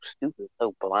was so stupid,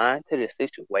 so blind to the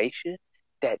situation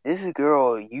that this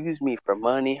girl used me for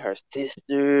money. Her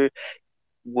sister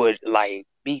would like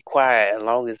be quiet as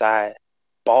long as I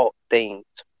bought things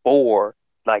for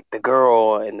like the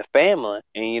girl and the family.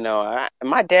 And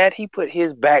my dad, he put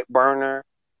his back burner.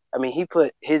 I mean, he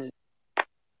put his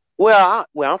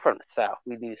I'm from the South.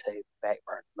 We do say back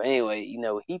burner. But anyway,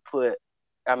 he put,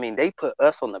 I mean, they put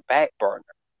us on the back burner,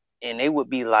 and they would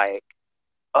be like,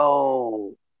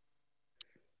 "Oh,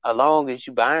 as long as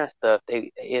you buying stuff,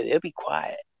 it'll be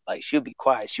quiet. Like she'll be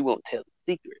quiet. She won't tell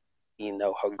the secret."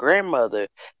 Her grandmother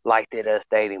liked it us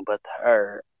dating, but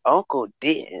her uncle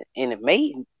didn't, and it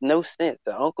made no sense.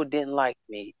 The uncle didn't like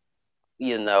me.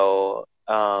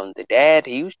 The dad,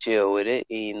 he was chill with it,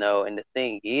 and the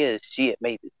thing is, she had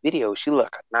made this video. She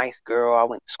looked like a nice girl. I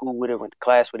went to school with her, went to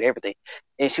class with her, everything,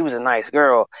 and she was a nice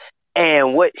girl.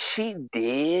 And what she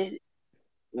did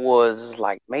was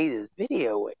like made this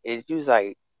video, and she was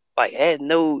like had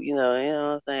no, what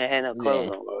I'm saying, had no clothes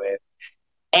yeah, on or whatever.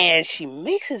 And she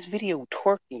makes this video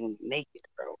twerking naked,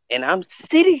 bro. And I'm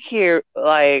sitting here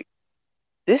like,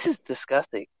 this is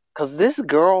disgusting. Cause this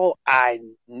girl I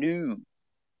knew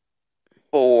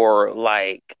for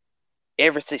like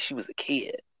ever since she was a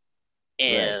kid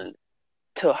right, and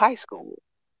to high school.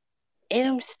 And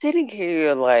I'm sitting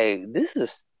here like, this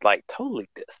is like totally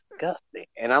disgusting.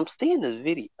 And I'm seeing this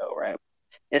video, right?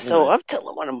 And so right. I'm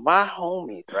telling one of my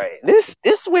homies, right? This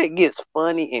where it gets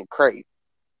funny and crazy.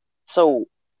 So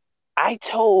I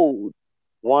told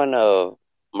one of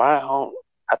my home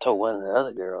I told one of the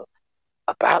other girls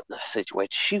about the situation.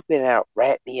 She went out,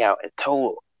 ratted me out,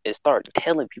 and started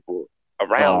telling people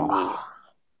around me. Oh,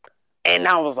 And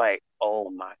I was like, oh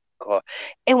my God.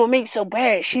 And what makes it so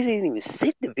bad, she didn't even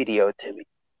send the video to me.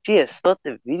 She had sent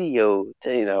the video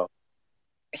to,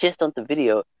 she had sent the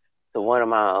video to one of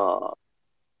my,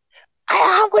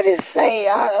 I wouldn't say,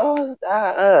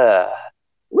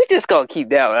 we just gonna keep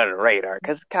that under the radar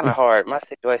because it's kind of hard. My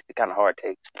situation is kind of hard to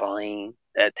explain.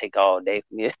 That take all day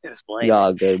for me to explain it.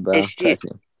 y'all good, And bro. she, Trust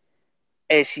me.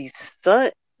 and she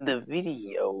sent the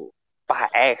video by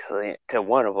accident to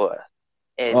one of us.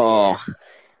 And then, Oh,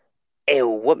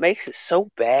 and what makes it so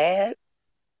bad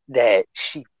that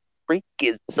she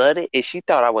freaking said it and she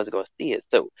thought I wasn't gonna see it.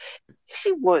 So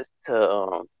she wants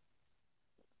to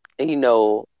you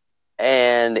know,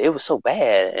 and it was so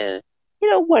bad and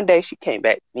one day she came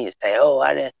back to me and say, "Oh,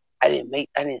 I didn't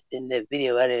send that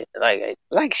video. I didn't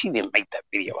like she didn't make that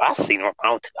video. I seen her with my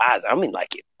own two eyes. I'm in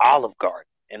like an Olive Garden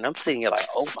and I'm sitting here like,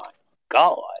 oh my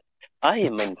God, I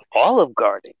am in Olive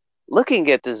Garden looking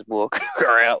at this book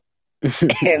girl."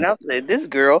 And I said, this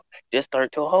girl just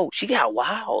turned to a hoe. She got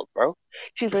wild, bro.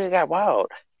 She really got wild.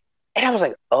 And I was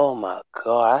like, oh my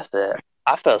God.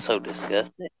 I felt so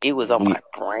disgusted. It was on You, my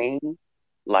brain.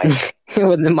 Like, it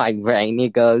was in my brain. He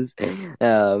goes,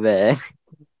 oh man.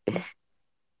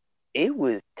 it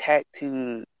was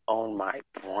tattooed on my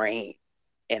brain.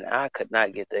 And I could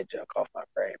not get that junk off my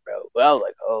brain, bro. But I was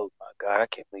like, oh my God, I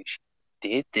can't believe she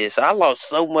did this. I lost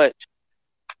so much,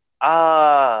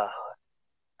 uh,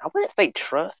 I wouldn't say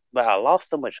trust, but I lost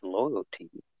so much loyalty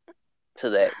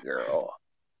to that girl.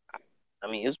 I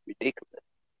mean, it was ridiculous.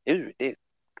 It was ridiculous.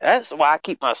 That's why I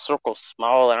keep my circle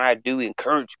small, and I do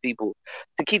encourage people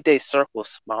to keep their circle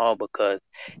small because,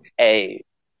 hey,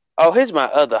 oh, here's my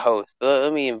other host.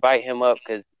 Let me invite him up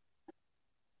because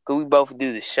we both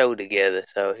do the show together.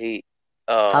 So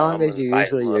How long I'm is gonna invite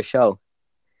him usually your up. show?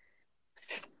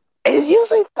 It's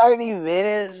usually 30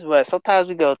 minutes, but sometimes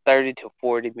we go 30 to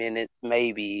 40 minutes,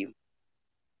 maybe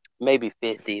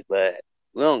 50, but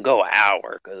we don't go an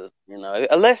hour because,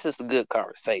 unless it's a good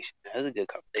conversation. If it's a good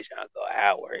conversation, I'll go an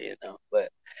hour, but,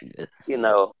 you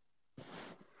know,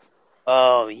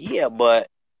 yeah, but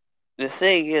the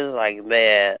thing is, like,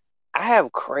 man, I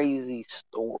have crazy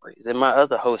stories, and my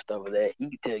other host over there, he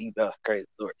can tell you about crazy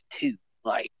stories too.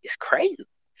 Like, it's crazy.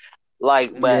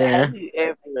 Like, but Yeah.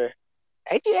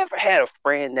 have you ever had a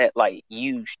friend that like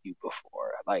used you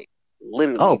before? Like, Oh,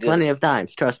 literally plenty just of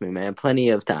times. Trust me, man. Plenty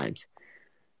of times.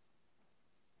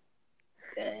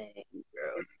 dang,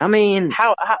 bro. I mean,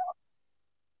 How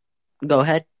go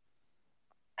ahead.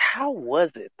 how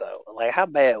was it though? Like, how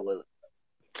bad was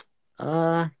it?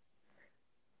 Uh,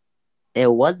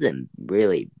 it wasn't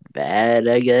really bad,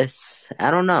 I guess.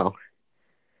 I don't know.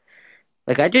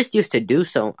 Like I just used to do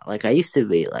so. Like I used to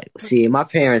be like, see, my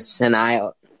parents and I,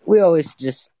 we always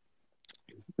just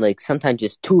like sometimes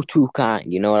just too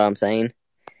kind. You know what I'm saying?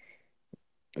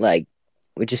 Like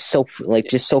we're just so like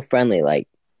just so friendly. Like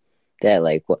that.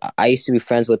 Like I used to be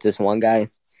friends with this one guy,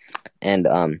 and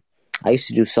I used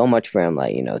to do so much for him.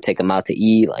 Like take him out to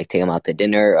eat, like take him out to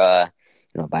dinner.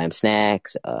 Buy him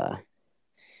snacks.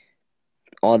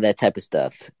 All that type of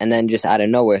stuff. And then just out of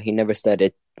nowhere, he never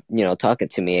started, talking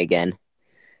to me again.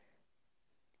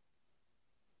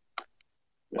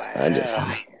 So I just,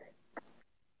 Wow,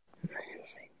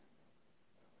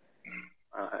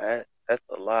 that's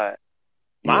a lot.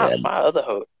 My yeah, my other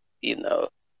host, you know,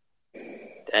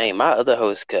 dang, my other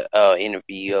host could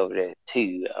interview you over there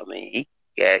too. I mean, he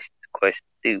could ask you questions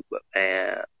too. But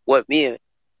man,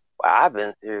 well, I've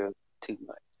been through too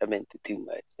much. I've been through too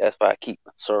much. That's why I keep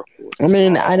my circle I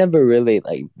mean, I small. never really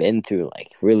like been through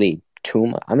like really too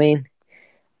much. I mean,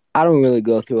 I don't really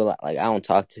go through a lot. Like, I don't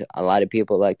talk to a lot of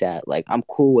people like that. Like, I'm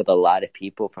cool with a lot of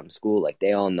people from school. Like,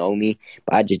 they all know me,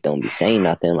 but I just don't be saying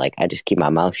nothing. Like, I just keep my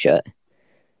mouth shut.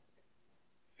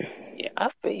 Yeah, I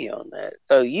feel you on that.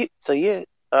 So you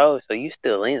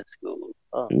still in school?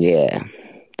 Oh, Yeah.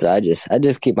 So I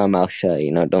just keep my mouth shut.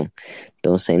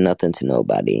 Don't say nothing to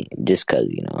nobody. Just cause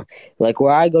like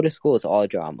where I go to school, it's all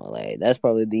drama. Like, that's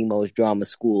probably the most drama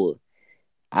school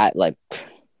I like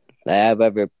that I've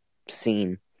ever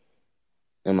seen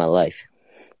in my life.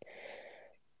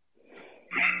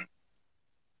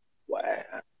 wow.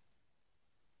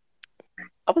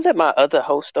 I'm gonna let my other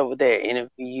host over there interview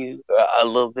you a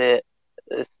little bit.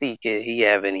 Let's see if he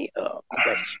have any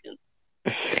questions.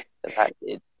 Cause I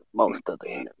did most of the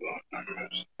interview.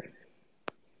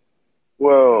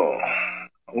 Well,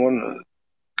 I want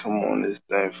to come on this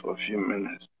thing for a few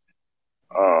minutes.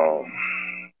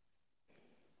 Um,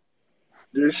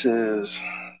 this is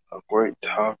a great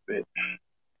topic,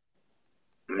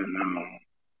 and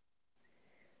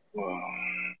well,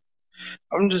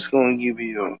 I'm just gonna give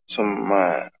you some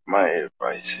of my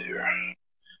advice here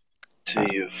to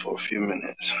you for a few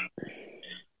minutes.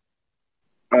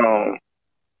 Um,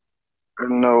 I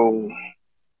know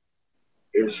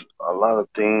it's a lot of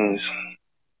things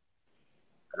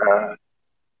I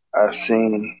I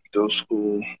seen through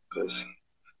school because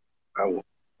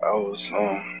I was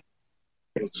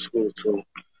in school too.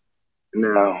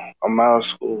 Now I'm out of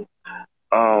school.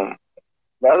 A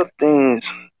lot of things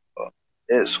uh,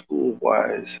 at school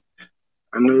wise,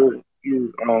 I know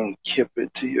you keep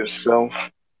it to yourself,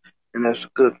 and that's a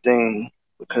good thing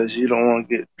because you don't want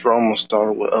to get drama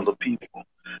started with other people.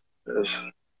 It's,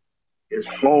 it's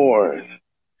hard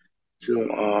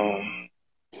to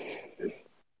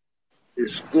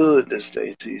it's good to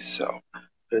stay to yourself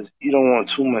because you don't want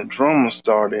too much drama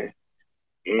started,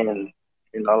 and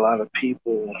a lot of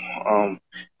people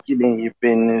get in your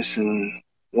business and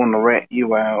want to rat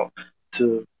you out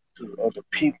to other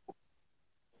people.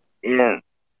 And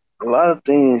a lot of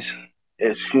things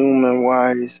as human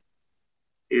wise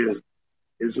is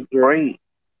great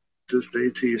to stay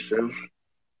to yourself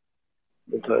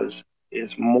because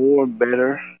it's more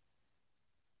better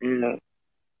and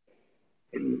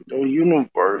in the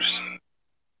universe,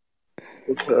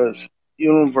 because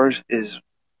universe is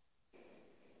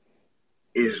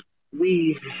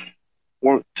we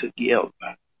work together.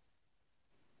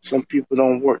 Some people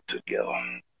don't work together,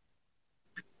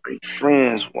 like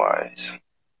friends wise.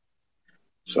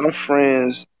 Some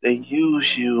friends they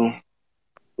use you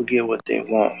to get what they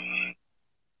want,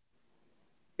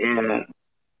 and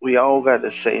we all got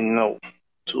to say no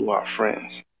to our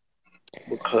friends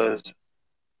because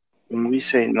when we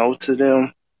say no to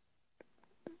them,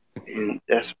 and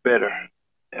that's better,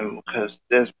 and because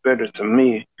that's better to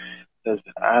me, because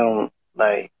I don't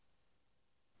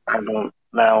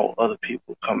allow other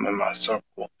people come in my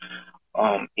circle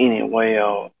anyway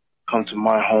or come to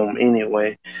my home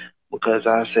anyway because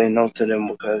I say no to them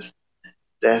because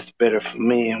that's better for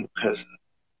me and because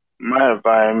my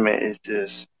environment is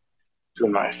just to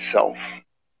myself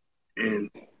and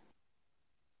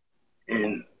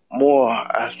and more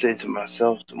I say to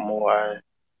myself the more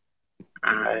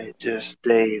I just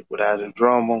stay without a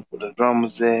drama with the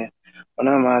drummer's there when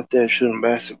I'm out there shooting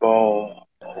basketball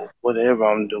or whatever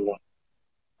I'm doing.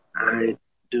 I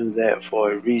do that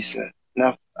for a reason.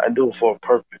 Not I do it for a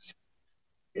purpose.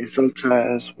 And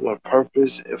sometimes for a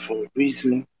purpose and for a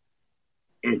reason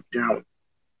and doubt.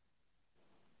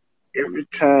 Every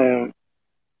time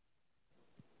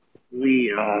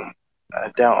we I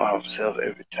doubt ourselves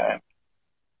every time.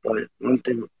 But one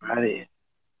thing about it,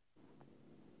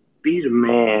 be the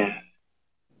man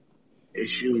that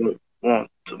you want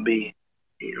to be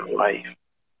in your life.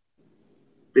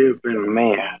 Be a better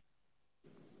man.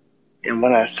 And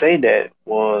when I say that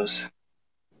was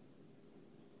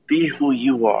be who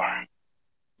you are.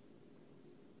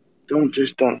 Don't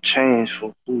change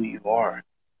for who you are.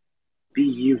 Be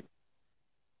you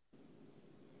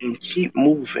and keep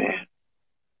moving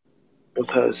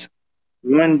because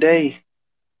one day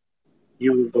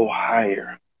you will go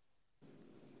higher.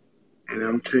 And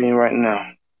I'm telling you right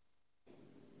now,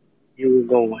 you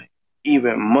will go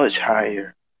even much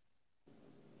higher.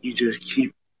 You just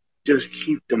keep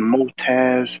the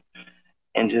motives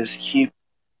and just keep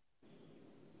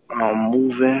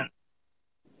moving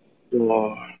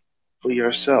for for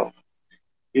yourself.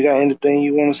 You got anything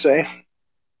you want to say?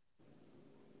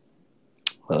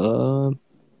 I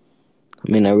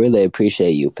mean, I really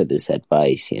appreciate you for this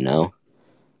advice, you know?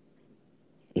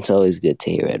 It's always good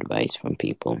to hear advice from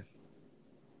people.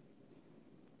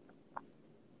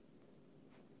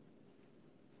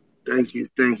 Thank you,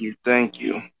 thank you, thank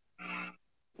you.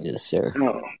 Yes, sir.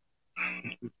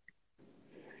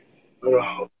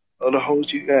 Oh, other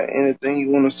hosts, you got anything you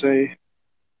want to say?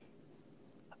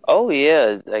 Oh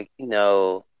yeah, like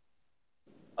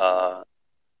uh,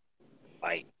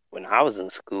 like when I was in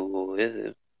school,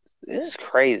 it's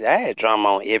crazy. I had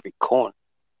drama on every corner.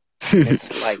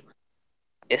 It's like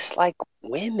it's like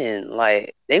women,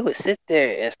 like they would sit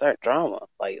there and start drama,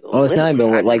 like Oh, it's not literally.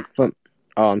 even what, like, from.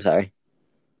 Oh, I'm sorry.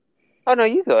 Oh no,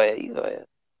 you go ahead. You go ahead.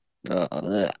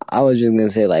 I was just gonna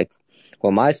say, like,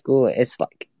 well, my school, it's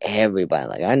like everybody.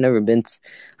 Like, I've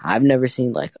never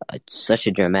seen like such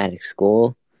a dramatic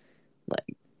school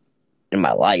like in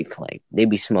my life. Like, they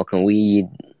be smoking weed.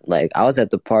 Like, I was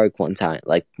at the park one time,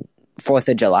 like 4th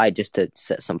of July, just to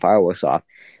set some fireworks off.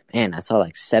 Man, I saw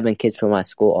like 7 kids from my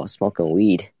school all smoking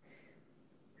weed.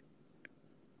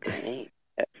 Dang,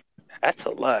 that's a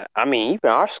lot. I mean, even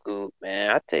our school, man.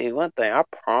 I tell you one thing, our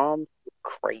proms were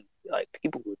crazy. Like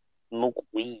people would smoke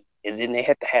weed, and then they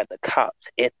had to have the cops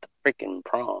at the freaking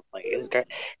prom. Like it was great.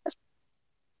 That's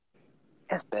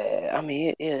that's bad. I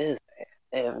mean, it is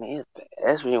bad. I mean, it's bad.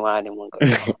 That's the reason why I didn't want to go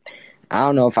to prom. I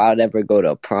don't know if I would ever go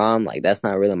to prom. Like, that's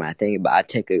not really my thing. But I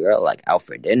take a girl like out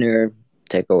for dinner,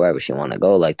 take her wherever she want to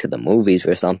go, like to the movies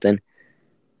or something.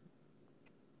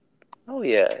 Oh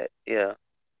yeah, yeah,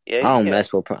 yeah, I don't yeah.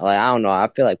 mess with prom. Like, I don't know. I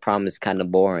feel like prom is kind of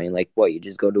boring. Like, what, you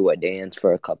just go to a dance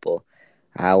for a couple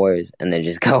hours and then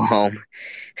just go home.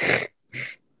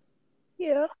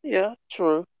 Yeah, yeah,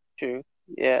 true, true.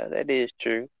 Yeah, that is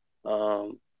true.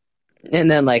 Um, And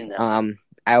then you like know,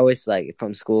 I always like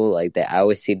from school like that. I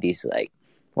always see these like.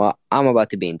 Well, I'm about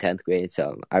to be in 10th grade,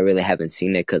 so I really haven't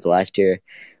seen it because last year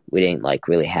we didn't like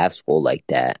really have school like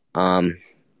that.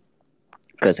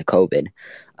 Because of COVID.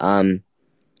 Um,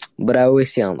 But I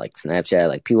always see on like Snapchat,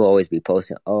 like people always be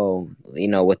posting, oh, you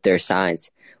know, with their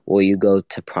signs, will you go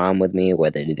to prom with me,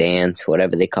 whether to dance,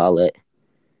 whatever they call it.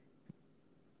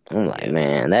 I'm like, yeah,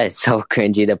 man, that is so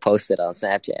cringy to post it on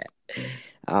Snapchat.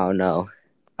 I don't know.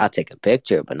 I'll take a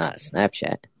picture, but not a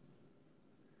Snapchat.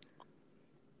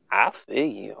 I feel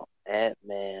you on that,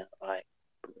 man. Like,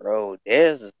 bro,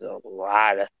 there's a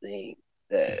lot of things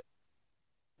that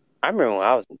I remember when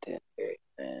I was in 10th grade,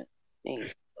 man.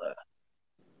 Things,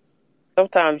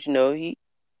 sometimes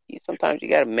sometimes you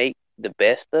gotta make the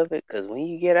best of it, because when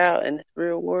you get out in this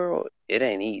real world, it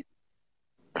ain't easy.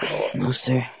 It's hard. No,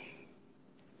 sir.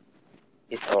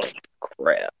 It's hard as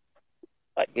crap.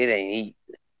 Like, it ain't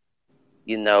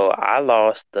easy. I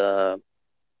lost a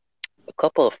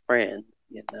couple of friends.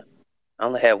 I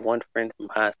only have one friend from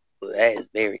high school. That is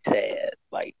very sad.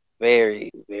 Like,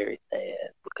 very, very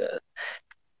sad, because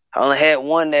I only had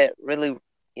one that really,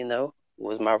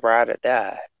 was my ride or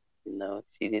die.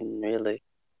 She didn't really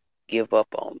give up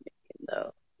on me.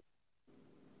 We're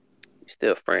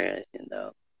still friends.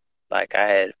 Like, I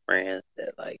had friends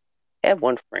that, like, I had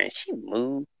one friend, she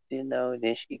moved,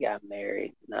 then she got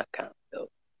married, and I kind of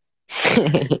felt a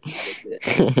little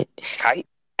bit.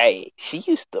 Hey, she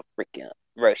used to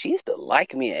bro, she used to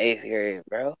like me in eighth grade,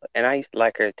 bro, and I used to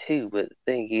like her too. But the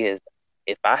thing is,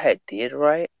 if I had did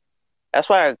right, that's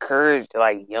why I encourage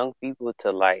like young people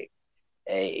to, like,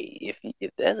 hey,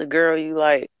 if there's a girl you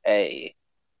like, hey,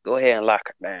 go ahead and lock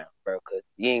her down, bro, because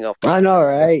you ain't gonna I find know,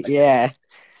 another girl right? like that. Yeah.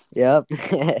 Yep.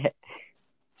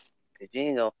 Cause you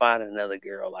ain't gonna find another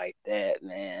girl like that,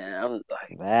 man. I'm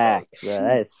like, bro, Facts, bro.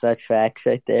 That is such facts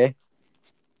right there.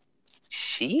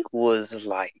 she was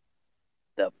like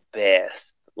the best.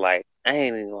 Like, I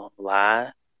ain't even gonna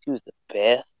lie, she was the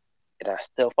best. And I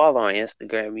still follow her on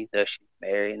Instagram, even though she's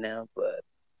married now. But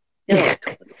she's only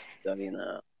 20,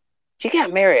 so. She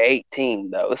got married at 18,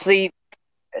 though. See,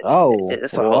 Oh,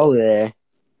 it's a whole, whoa there.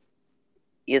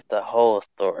 it's a whole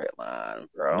storyline,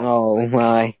 bro. Oh Like,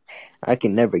 my. I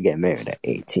can never get married at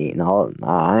 18. Oh,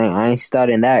 nah, I ain't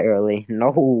starting that early.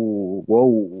 No.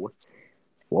 Whoa.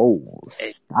 Whoa.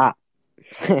 it, Stop.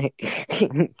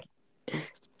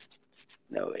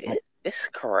 no, it's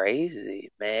crazy,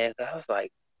 man. 'Cause I was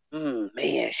like,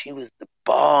 man, she was the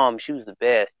bomb. She was the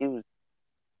best.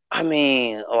 I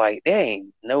mean, like, there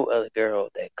ain't no other girl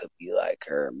that could be like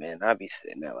her, man. I'd be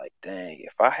sitting there like, dang,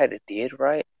 if I had it did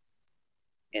right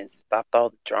and stopped all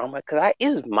the drama, because it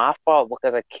was my fault,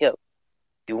 because I kept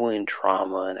doing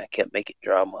drama and I kept making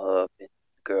drama up, and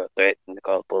the girl threatened to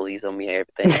call the police on me and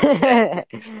everything like that.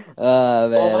 Oh Well,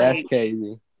 man, that's like,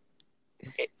 crazy.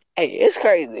 hey, it's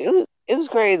crazy. It was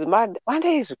crazy. My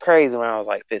days were crazy when I was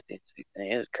like 15,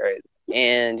 16. It was crazy.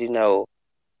 And,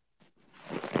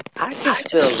 I just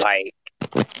feel like,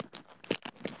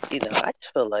 I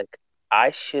just feel like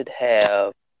I should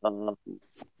have, I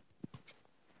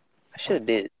should have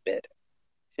did it better.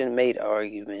 Should have made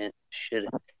arguments. Should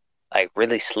have, like,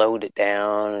 really slowed it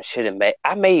down. Should have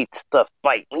I made stuff,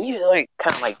 like, when you like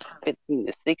kind of like 15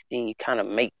 to 16, you kind of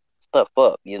make stuff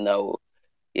up.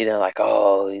 Like,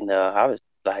 oh,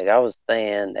 I was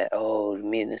saying that, oh,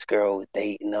 me and this girl was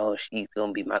dating, oh, she's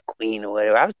gonna be my queen or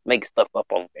whatever. I was making stuff up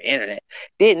on the internet.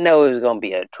 Didn't know it was gonna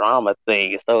be a drama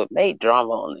thing, so it made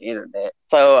drama on the internet.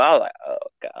 So I was like, oh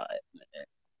God, man.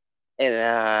 And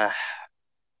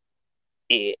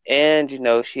yeah,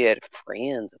 and she had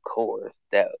friends, of course,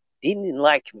 that didn't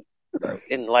like me, bro.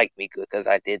 Didn't like me good because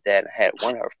I did that. I had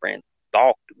one of her friends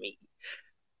stalked me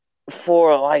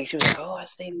for, like, she was like, "Oh, I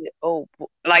seen it." Oh,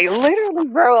 like, literally,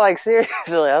 bro. Like, seriously,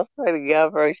 I swear to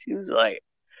God, bro. She was like,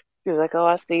 "Oh,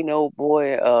 I seen old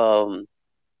boy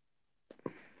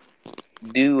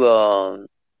do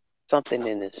something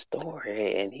in the store,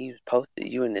 and he posted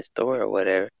you in the store or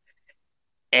whatever."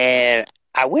 And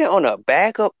I went on a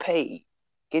backup page.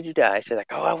 Kid you die. She's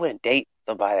like, "Oh, I wouldn't date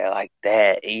somebody like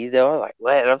that." I'm like,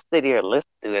 "What?" I'm sitting here listening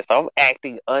to it, so I'm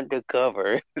acting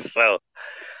undercover. So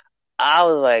I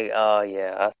was like, "Oh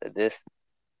yeah." I said, "This,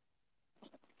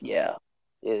 yeah,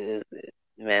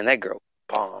 man, that girl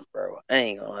bomb, bro. I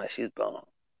ain't gonna lie, she's bomb.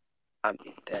 I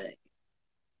mean, dang.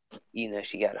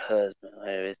 She got a husband.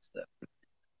 It's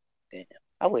damn.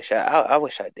 I wish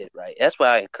I did right. That's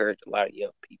why I encourage a lot of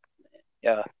young people, man.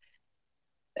 Yeah,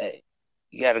 hey,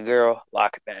 you got a girl,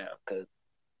 lock it down, cause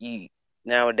you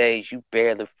nowadays you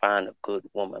barely find a good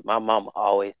woman. My mama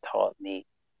always taught me,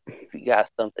 if you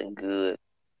got something good,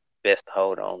 best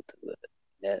hold on to it.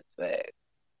 That's fact,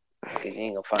 cause you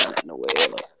ain't gonna find that nowhere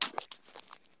else.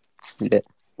 Yeah.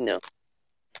 You know,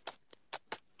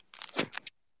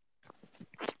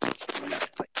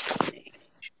 like, dang.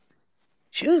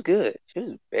 She was good. She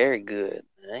was very good.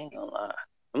 I ain't gonna lie.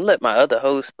 I'm gonna let my other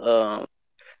host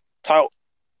talk,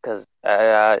 because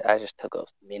I just took up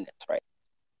some minutes, right?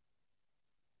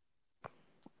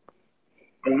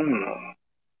 I don't know.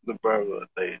 The Bible,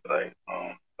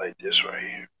 like this right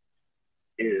here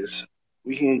is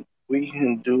we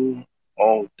can do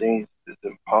all things. It's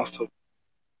impossible.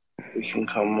 We can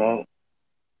come up,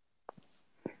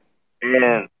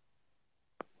 and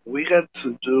we got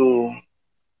to do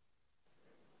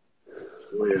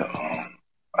with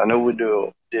I know we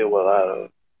deal with a lot of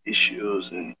issues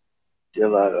and did a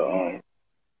lot of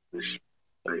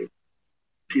like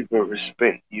people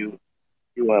respect you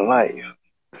in life.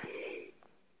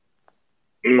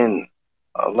 And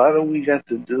a lot of we got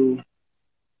to do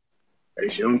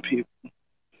as young people,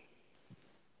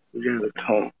 we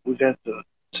got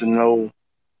to know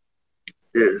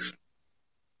this.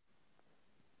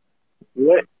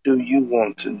 What do you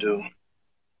want to do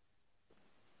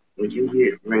when you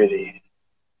get ready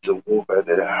to walk out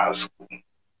of the high school?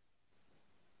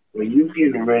 When you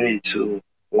get ready to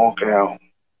walk out,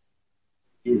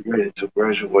 get ready to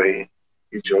graduate,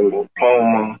 get your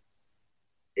diploma,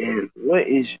 and what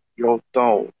is your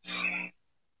thoughts?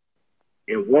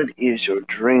 And what is your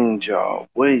dream job?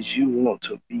 What is you want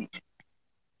to be?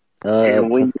 Uh,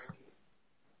 And when you prof-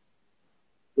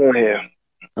 go ahead,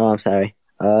 oh, I'm sorry.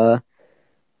 Uh,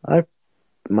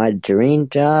 my dream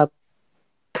job.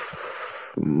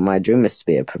 My dream is to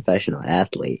be a professional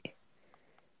athlete.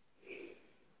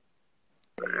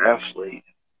 athlete,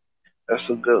 that's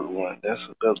a good one. That's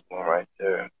a good one right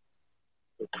there.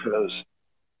 Because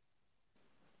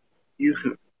you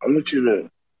can, I want you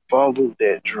to follow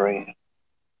that dream,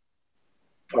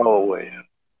 follow it.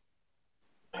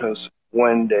 Because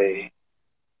one day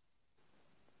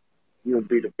you'll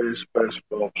be the best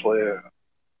basketball player,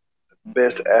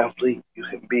 best athlete you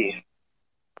can be.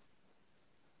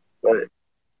 But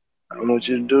I want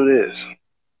you to do this.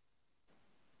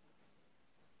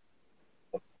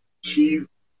 Keep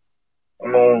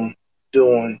on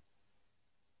doing,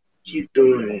 keep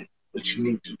doing what you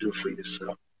need to do for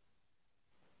yourself.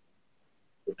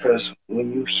 Because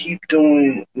when you keep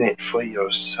doing it for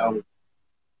yourself,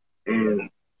 and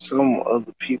some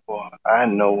other people I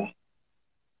know,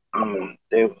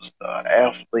 they was an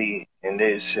athlete, and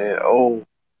they said, "Oh,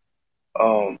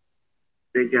 um,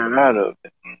 they got out of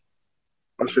it."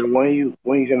 I said, when you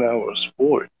get out of a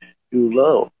sport you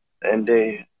love, and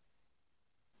they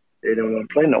don't want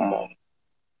to play no more."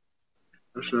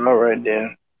 I said, "All right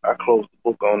then." I closed the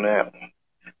book on that one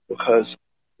because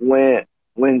when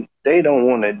when they don't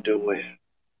want to do it,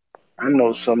 I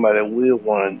know somebody will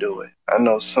want to do it. I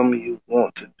know some of you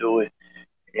want to do it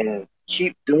and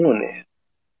keep doing it.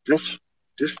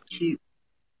 Just keep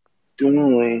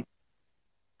doing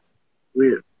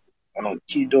with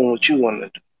keep doing what you want to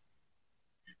do.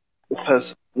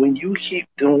 Because when you keep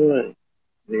doing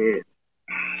it,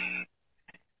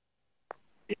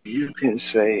 you can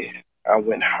say, "I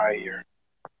went higher."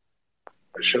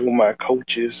 I show my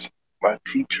coaches, my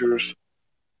teachers,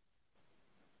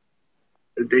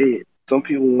 some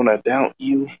people want to doubt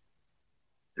you,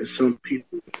 and some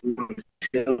people want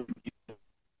to tell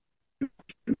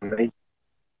you, make.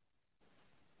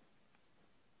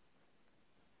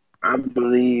 I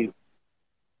believe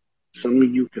some of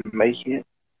you can make it,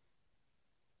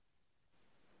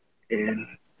 and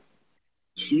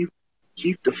keep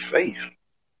keep the faith,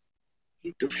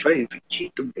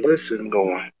 keep the blessing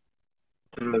going.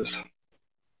 Because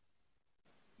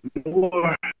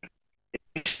more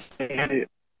the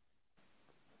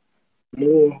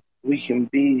more we can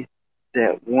be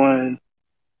that one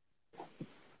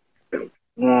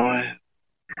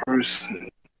person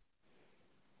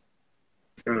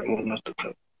God wants us to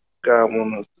come. God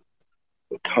wants us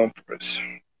to come first.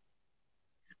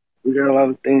 We got a lot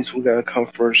of things we gotta come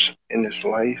first in this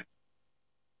life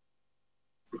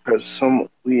because some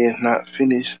we are not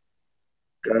finished.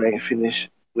 God ain't finished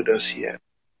with us yet.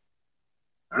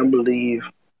 I believe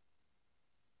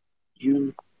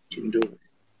you can do it.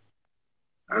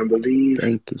 I believe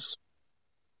Thank you.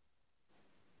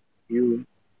 you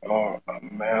are a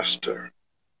master.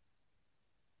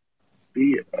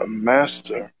 Be a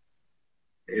master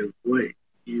at what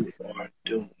you are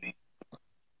doing.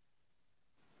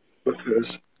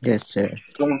 Because Yes, sir.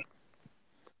 some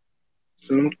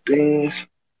some things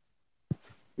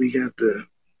we got to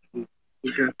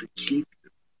we got to keep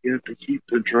you have to keep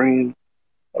the dream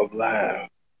alive.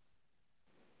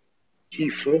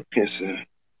 Keep focusing.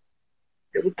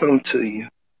 It will come to you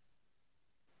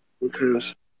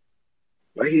because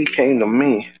like he came to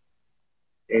me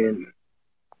and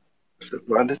I said,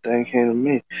 "Why this thing came to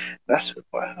me?" And I said,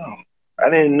 "Wow, I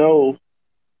didn't know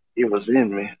it was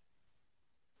in me,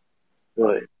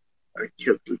 but I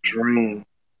kept the dream.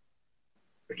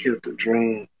 I kept the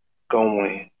dream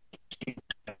going,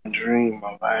 the dream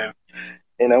alive."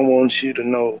 And I want you to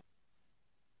know,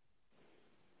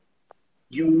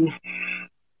 you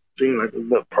seem like a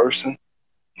good person,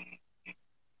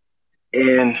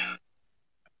 and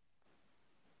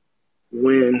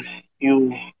when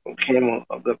you became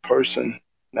a good person,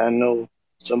 and I know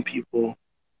some people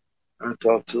I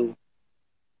talk to,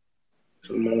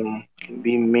 some of them can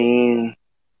be mean,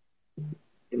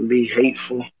 be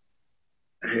hateful.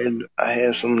 I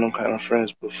had some of them kind of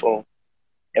friends before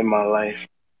in my life,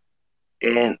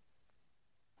 and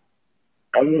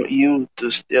I want you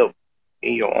to step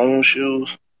in your own shoes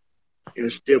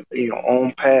and step in your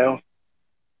own path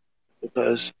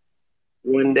because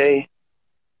one day,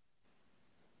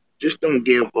 just don't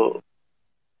give up.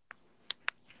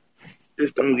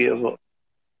 Just don't give up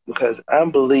because I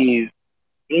believe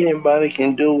anybody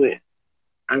can do it.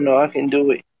 I know I can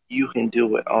do it. You can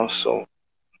do it also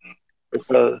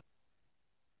because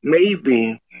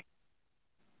maybe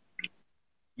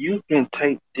you can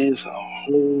take this a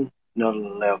whole nother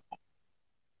level.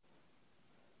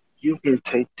 You can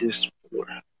take this sport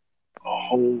a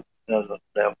whole nother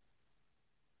level.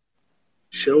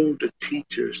 Show the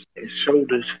teachers and show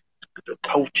the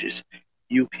coaches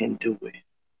you can do it.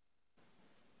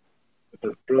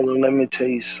 Because brother, let me tell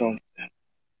you something.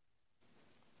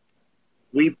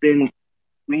 We've been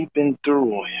we've been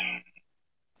through it.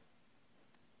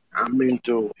 I've been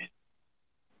through it.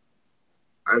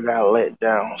 I got let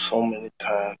down so many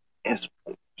times in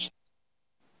sports.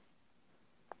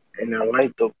 And I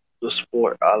like the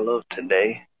sport I love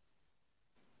today.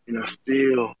 And I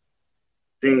still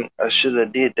think I should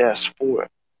have did that sport.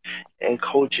 And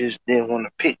coaches didn't want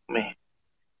to pick me.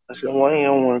 I said, why you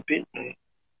don't want to pick me?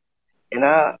 And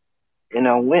I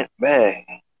went back.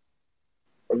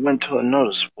 I went to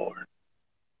another sport.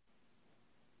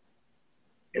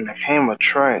 And I became a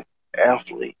track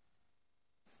athlete.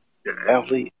 The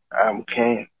athlete I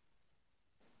became.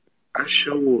 I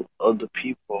showed other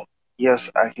people, yes,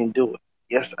 I can do it.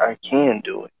 Yes, I can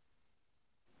do it.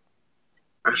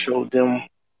 I showed them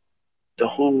the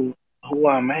who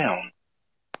I am.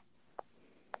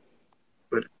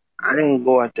 But I didn't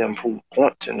go out there and prove a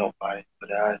point to nobody.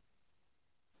 But I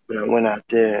went out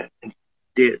there and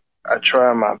did. I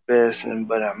tried my best,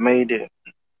 but I made it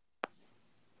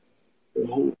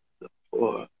for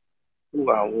for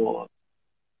who I was.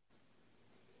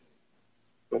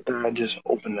 But God just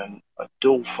opened a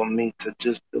door for me to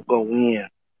just to go in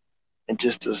and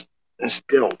just to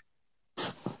instill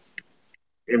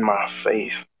in my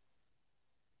faith,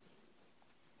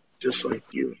 just like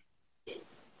you.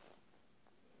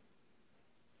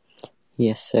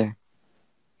 Yes, sir.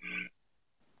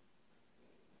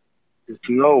 Just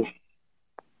know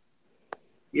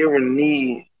you ever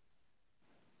need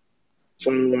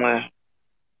someone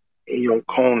in your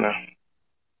corner,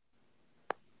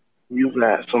 you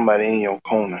got somebody in your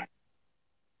corner.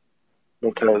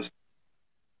 Because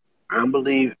I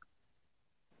believe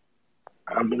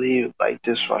like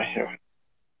this right here.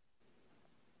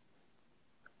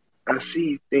 I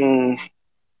see things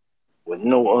what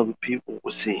no other people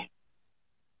would see.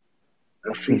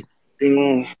 I see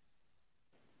things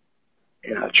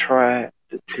and I try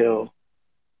to tell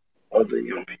other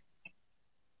young people.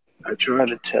 I try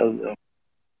to tell them,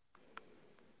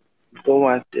 go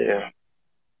out there.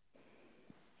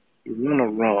 You want to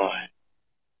run.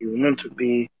 You want to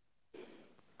be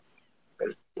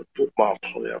a football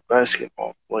player, a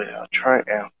basketball player, a track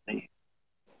athlete.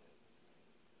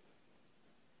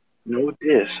 Know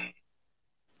this.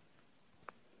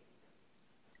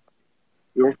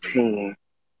 Your team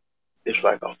is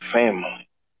like a family.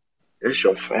 It's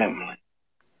your family.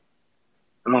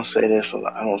 I don't say this a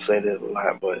lot. I don't say this a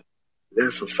lot, but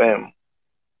that's a family.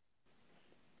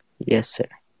 Yes, sir.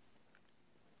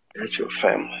 That's your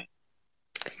family.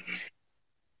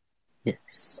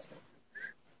 Yes.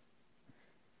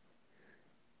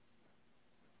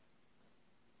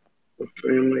 The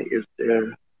family is there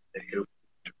to help.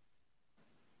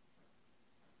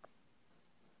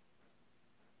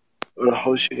 Well, I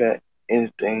hope you got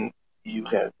anything you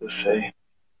got to say.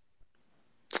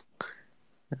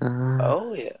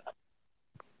 Oh yeah,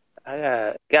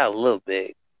 I got a little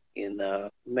bit.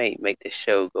 May make the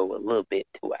show go a little bit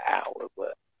to an hour,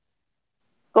 but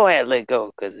go ahead, let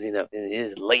go, because it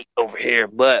is late over here.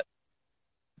 But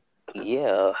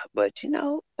yeah, but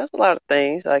that's a lot of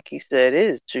things. Like he said, it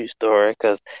is a true story.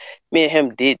 Because me and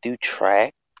him did do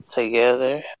track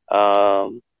together.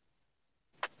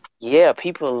 Yeah,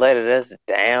 people let us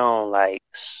down like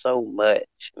so much,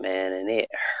 man, and it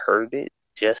hurted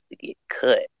just to get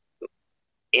cut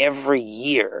every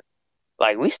year.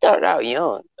 Like we started out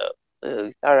young though.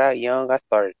 We started out young. I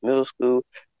started middle school,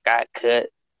 got cut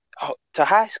to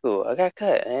high school. I got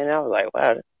cut, and I was like,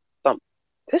 wow,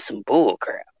 this some bull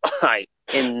crap. Like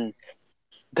in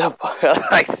the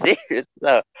like serious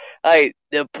stuff. Like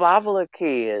the popular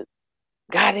kids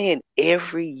got in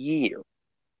every year.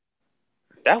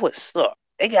 That would suck.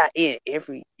 They got in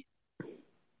every year.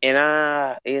 And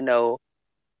I,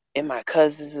 and my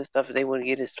cousins and stuff, they want to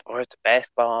get into sports,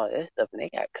 basketball, and that stuff, and they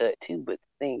got cut too. But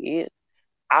the thing is,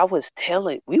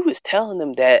 we was telling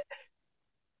them that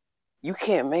you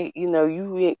can't make,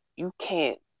 you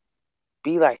can't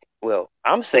be like, well,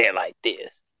 I'm saying like this,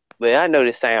 but I know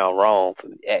this sound wrong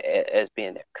as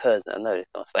being their cousin. I know this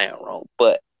gonna sound wrong,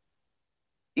 but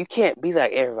you can't be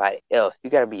like everybody else. You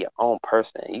gotta be your own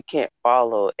person. You can't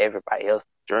follow everybody else's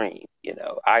dream.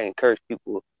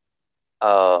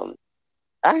 Um,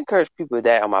 I encourage people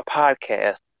that on my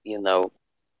podcast,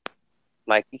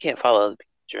 like you can't follow other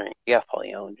people's dream. You gotta follow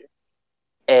your own dream.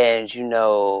 And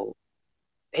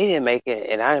they didn't make it,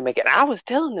 and I didn't make it. And I was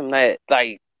telling them that,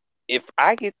 like, if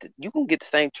you gonna get the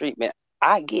same treatment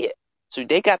I get. So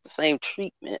they got the same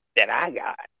treatment that I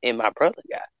got and my brother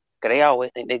got. Cause they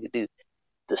always think they could do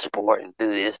the sport and do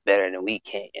this better than we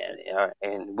can,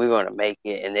 and we're gonna make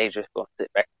it. And they just gonna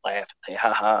sit back and laugh and say,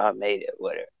 "Ha ha, I made it,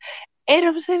 whatever." And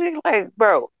I'm sitting there like,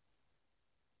 bro,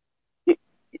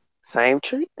 same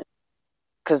treatment.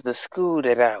 Cause the school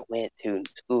that I went to, the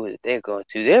school that they're going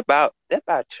to, they're about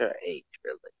your age,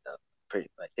 really, pretty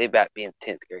much. They about to be in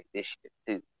 10th grade this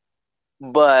year too.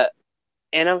 But,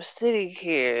 and I'm sitting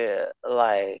here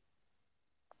like,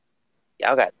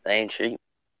 y'all got the same treatment.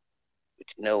 But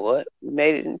you know what? We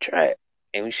made it in track.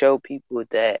 And we showed people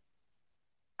that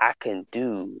I can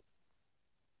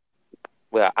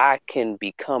I can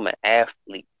become an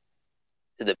athlete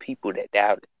to the people that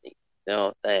doubted me. You know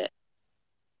what I'm saying?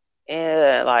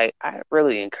 And like, I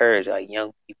really encourage like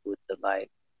young people to like,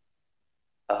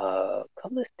 come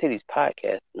listen to these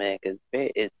podcasts, man, because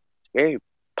it's very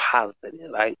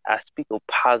positive. I speak on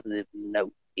positive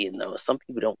note. Some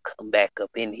people don't come back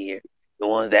up in here. The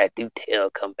ones that do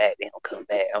come back, they don't come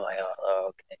back. I'm like, oh,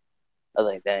 okay. I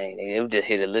was like, dang, they were just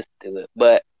here to listen to it.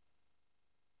 But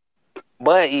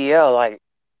yeah, like,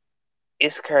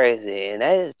 it's crazy, and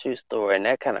that is a true story, and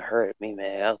that kind of hurt me,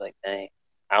 man. I was like, dang,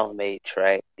 I only made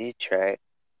track, did track.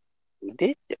 We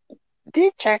did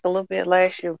track a little bit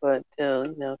last year, but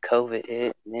until COVID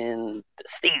hit, and then the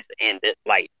season ended,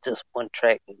 like just one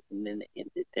track, and then it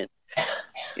ended.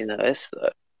 And it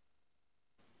sucked.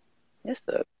 It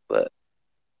sucked, but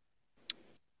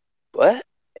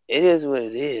it is what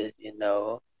it is.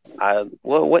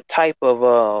 What type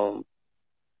of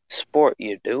sport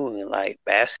you're doing? Like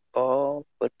basketball,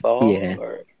 football, Yeah,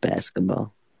 or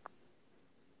basketball.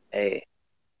 hey,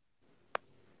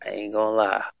 I ain't gonna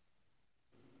lie.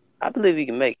 I believe you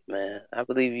can make it, man. I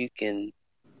believe you can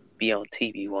be on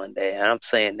TV one day. And I'm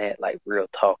saying that like real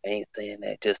talk. I ain't saying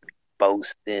that just to be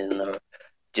boasting or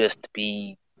just to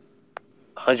be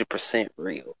 100%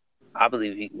 real. I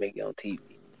believe you can make it on TV.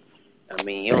 I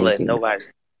mean, you don't Thank let you, man.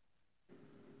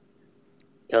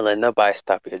 nobody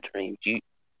stop your dreams.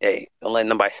 Don't let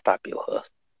nobody stop your hustle.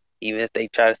 Even if they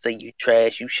try to say you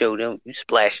trash, you show them, you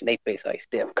splash in their face like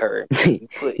Steph Curry.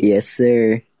 Yes,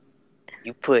 sir.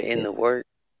 You put in the work,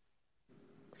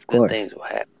 Of good course. things will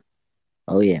happen.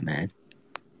 Oh yeah, man.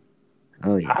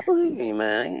 Oh yeah. I believe you,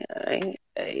 man. I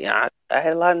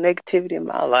had a lot of negativity in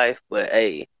my life, but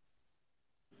hey,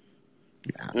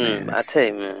 Nah, man. I tell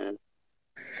you, man.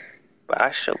 But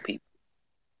I show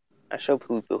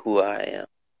people who I am.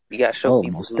 You gotta show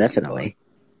people most who you are. definitely.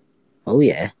 Oh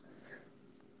yeah.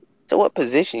 So what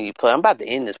position you play? I'm about to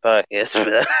end this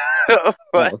podcast.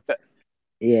 Oh,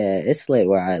 yeah, it's late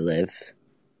where I live,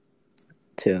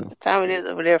 too. What time it is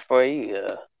over there for you?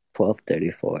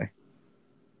 12:34.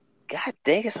 God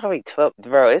dang, it's already 12.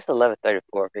 Bro, it's 11:34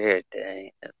 over here.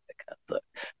 Dang, that kind of sucks.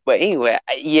 But anyway,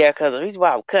 yeah, because the reason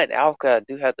why I'm cutting off, because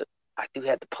I do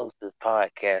have to post this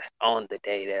podcast on the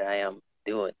day that I am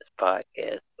doing this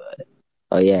podcast. But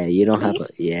oh yeah, you don't have a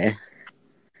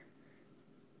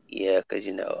yeah, because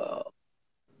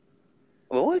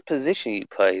well, what position you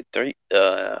play? Shooting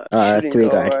three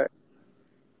guard.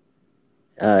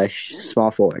 guard.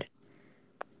 Small forward.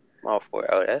 Small forward.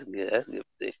 Oh, that's good. That's a good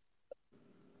position.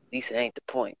 At least it ain't the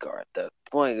point guard though.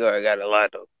 The point guard got a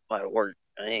lot of work.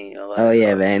 I ain't gonna lie. Oh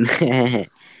yeah, man.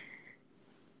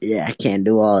 Yeah, I can't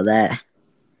do all that.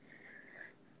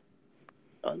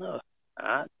 Oh no.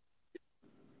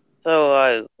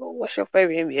 So, what's your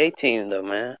favorite NBA team though,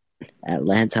 man?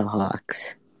 Atlanta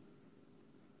Hawks.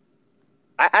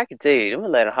 I can tell you, them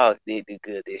Atlanta Hawks did do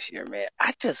good this year, man.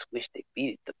 I just wish they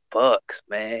beat the Bucks,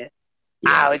 man.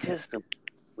 I Yes. just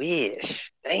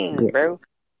wish. Dang, Yeah. bro.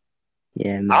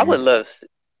 Yeah, man.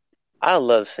 I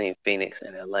love seeing Phoenix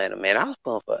and Atlanta, man. I was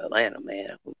pulling for Atlanta,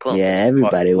 man. Yeah,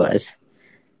 everybody was.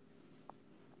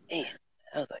 Man,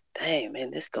 I was like, dang,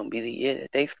 man, this is gonna be the year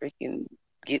that they freaking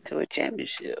get to a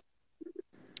championship.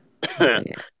 Oh,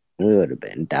 yeah. We would have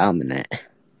been dominant.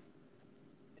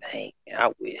 Dang,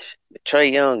 I wish. But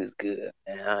Trae Young is good,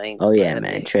 man. I ain't Oh gonna lie. yeah, That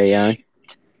man, man Trae can Young. shoot.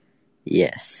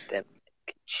 Yes. That man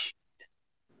can shoot.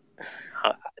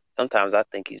 Sometimes I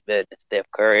think he's better than Steph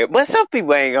Curry, but some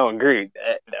people ain't gonna agree with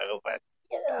that. No, but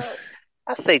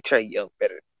I say Trae Young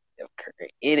better than Steph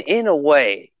Curry in a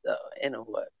way, though. In a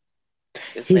way,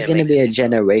 this He's man gonna makes be a a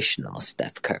shot. generational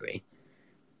Steph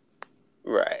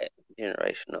Right,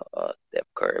 generational Steph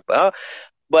Curry. But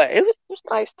it was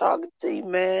nice talking to you,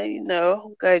 man.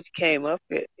 I'm glad you came up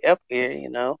here.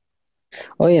 Oh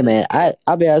yeah, Just, man.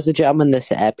 I'll be honest with you. I'm on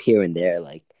this app here and there,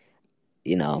 like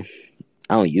I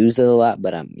don't use it a lot,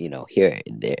 but I'm here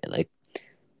and there, like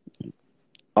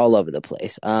all over the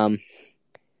place. hey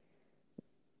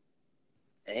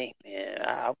man,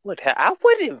 I would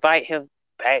invite him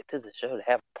back to the show to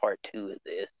have part 2 of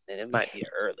this, and it might be an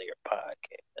earlier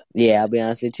podcast. Yeah, I'll be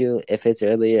honest with you. If it's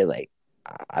earlier, like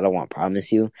I don't want to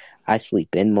promise you. I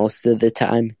sleep in most of the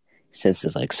time since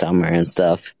it's like summer and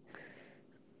stuff.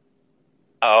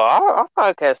 Oh, our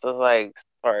podcast was like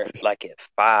start like at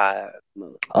 5.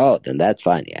 Oh, then that's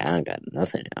fine. Yeah, I ain't got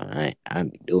nothing. I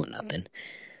ain't doing nothing.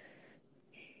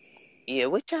 Yeah,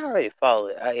 which I already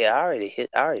followed. Yeah, I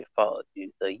already followed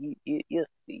you, so you'll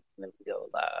see when we go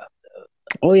live. So.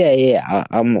 Oh yeah.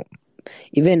 I'm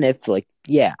even if like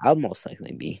I'll most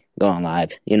likely be going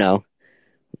live.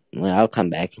 I'll come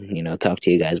back and talk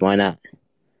to you guys. Why not?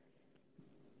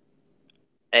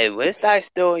 Hey, let's start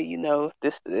doing,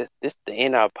 this the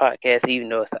end of our podcast, even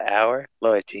though it's an hour.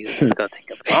 Lord Jesus, it's gonna take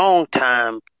a long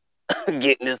time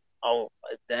getting this on.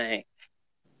 Dang,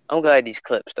 I'm glad these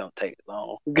clips don't take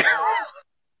long.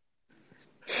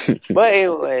 But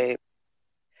anyway,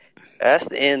 that's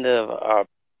the end of our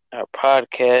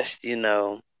podcast.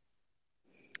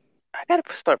 I gotta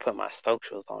start putting my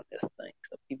socials on this thing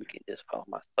so people can just follow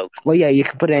my socials. Well, yeah, you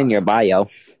can put it in your bio.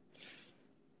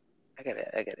 I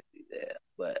gotta do that,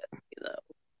 but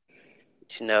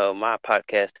my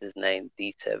podcast is named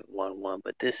D711,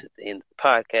 but this is the end of the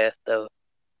podcast, though.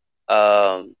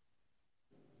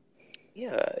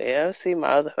 Yeah. Let's see, my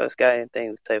other host got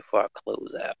anything to say before I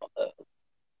close out.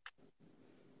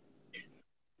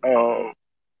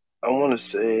 I want to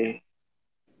say,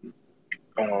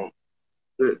 that,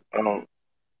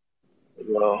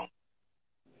 well, I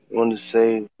want to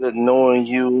say that knowing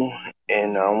you,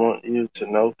 and I want you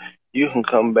to know you can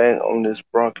come back on this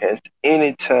broadcast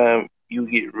anytime you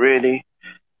get ready.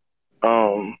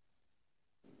 Um,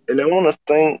 and I want to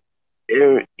thank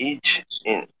each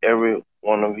and every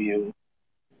one of you.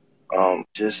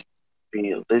 Just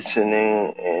be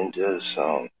listening and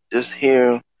just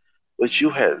hear what you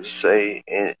have to say,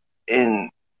 and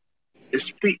it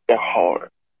speak the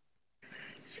heart,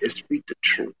 it speak the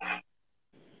truth.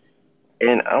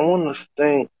 And I want to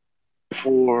thank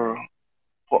for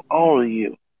all of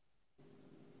you.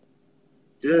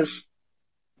 Just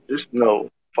just know,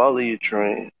 follow your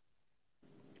dream,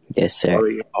 Yes, sir. follow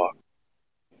your heart,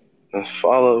 and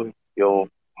follow your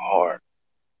heart.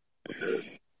 Because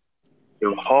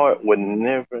your heart would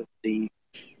never leave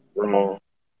wrong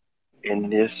in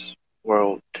this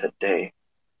world today.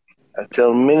 I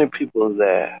tell many people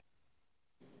that,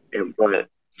 but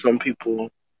some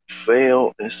people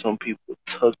fail and some people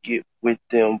took it with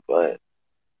them. But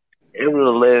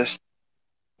nevertheless,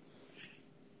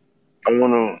 I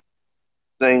want to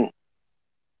thank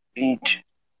each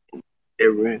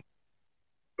everybody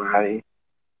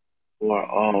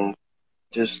for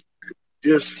just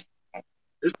just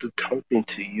just the talking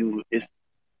to you.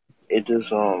 It just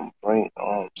bring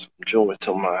some joy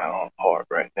to my heart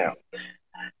right now.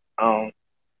 Um,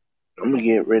 I'm gonna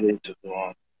get ready to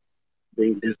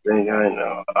lead this thing out in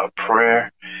a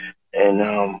prayer, and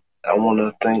I want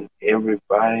to thank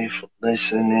everybody for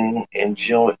listening and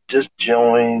just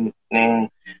joining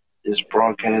this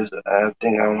broadcast. I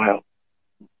think I will have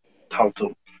to talk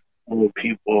to more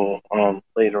people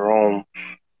later on,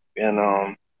 and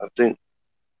I think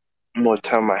more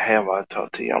time I have, I'll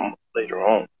talk to you later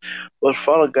on. But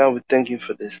Father God, we thank you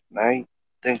for this night.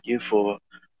 Thank you for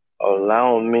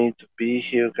allowing me to be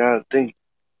here, God. Thank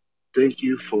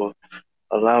you for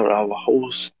allowing our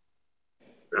host,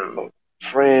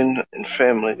 friend, and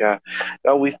family, God.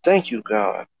 God, we thank you,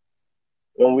 God.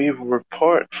 When we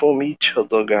repart from each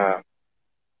other, God,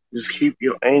 just keep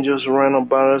your angels around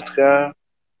about us, God.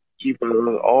 Keep us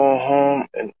all home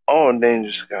and all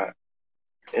dangers, God.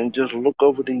 And just look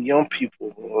over the young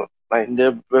people like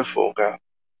never before, God.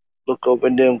 Look over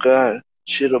them, God.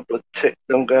 Should have protect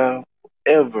them, God.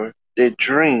 Whatever their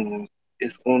dreams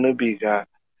is going to be, God.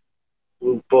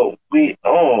 But we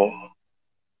all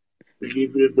give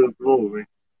you the glory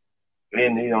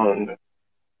and the honor.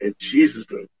 In Jesus'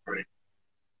 name, pray.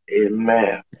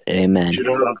 Amen. Amen.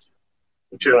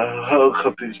 Should I hug a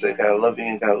couple people say God love you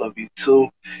and God love you too.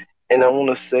 And I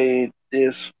want to say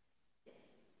this: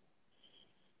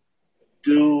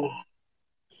 do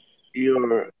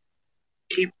your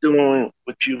keep doing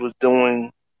what you was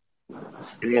doing,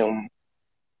 and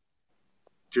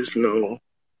just know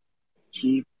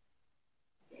keep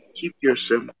keep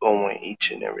yourself going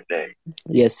each and every day.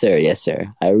 Yes, sir. Yes,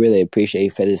 sir. I really appreciate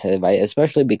you for this advice,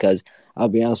 especially because I'll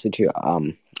be honest with you.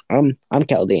 I'm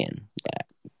Chaldean,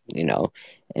 you know,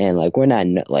 and like we're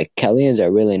not like Chaldeans are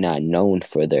really not known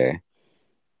for their,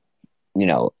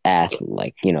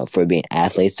 for being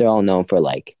athletes. They're all known for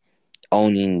like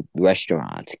owning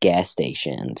restaurants, gas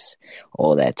stations,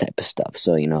 all that type of stuff.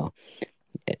 So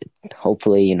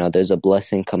hopefully, there's a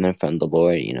blessing coming from the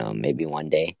Lord. Maybe one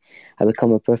day I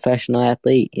become a professional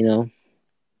athlete. Yeah,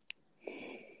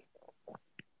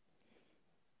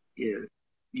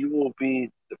 you will be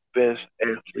the best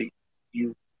athlete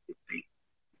you will be.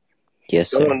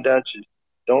 Yes, sir.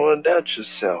 Don't doubt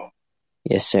yourself.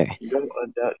 Yes, sir.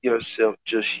 Don't doubt yourself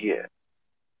just yet.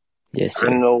 Yes, I sir.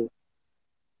 know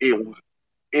it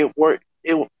it worked.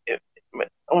 I'm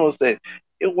gonna say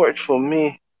it worked for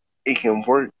me. It can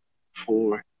work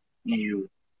for you.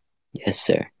 Yes,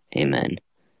 sir. Amen.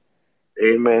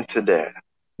 Amen to that.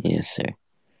 Yes, sir.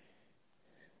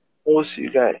 Also,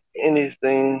 you got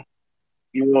anything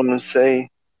you want to say?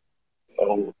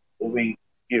 Or we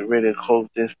get ready to close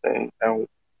this thing out.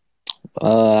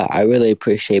 I really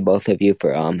appreciate both of you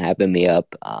for having me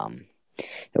up.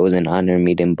 It was an honor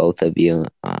meeting both of you.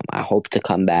 I hope to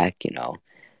come back,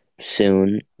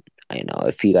 soon.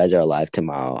 If you guys are alive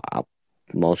tomorrow, I'll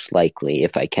most likely,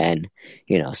 if I can,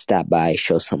 stop by,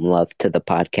 show some love to the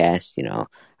podcast.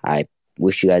 I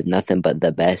wish you guys nothing but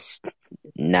the best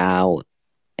now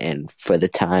and for the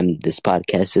time this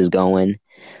podcast is going.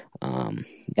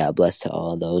 God bless to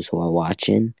all those who are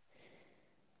watching,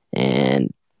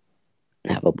 and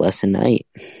have a blessed night.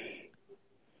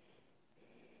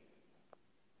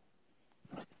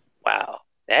 Wow.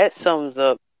 That sums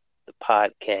up the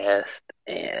podcast,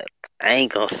 and I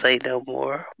ain't gonna say no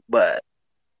more, but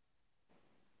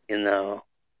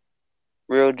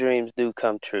real dreams do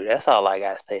come true. That's all I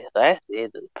gotta say. So that's the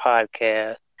end of the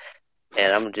podcast,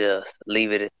 and I'm just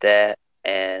leave it at that.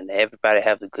 And everybody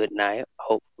have a good night.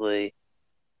 Hopefully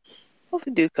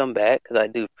do come back because I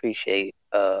do appreciate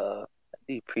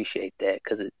that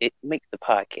because it makes the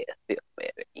podcast feel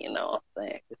better. You know what I'm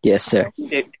saying? Yes, sir.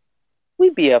 We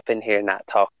be up in here not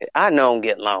talking. I know I'm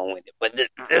getting long winded, but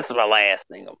this is my last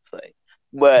thing I'm gonna say.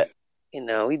 But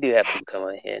we do have people come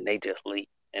in here and they just leave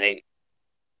and they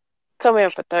come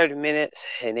in for 30 minutes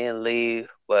and then leave.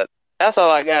 But that's all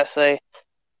I gotta say.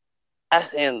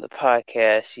 That's the end of the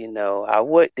podcast. I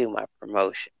would do my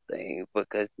promotion thing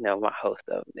because my host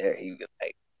over there, he was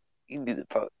like, "You do the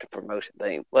promotion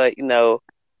thing," but we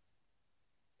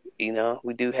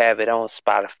do have it on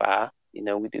Spotify. We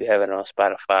do have it on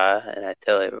Spotify, and I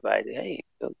tell everybody, hey,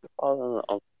 go follow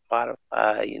on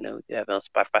Spotify. We do have it on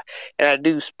Spotify, and I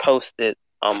do post it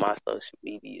on my social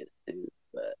media too.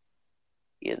 But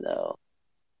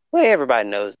well, everybody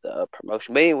knows the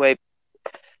promotion. But anyway,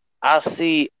 I'll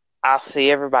see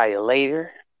everybody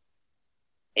later,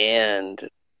 and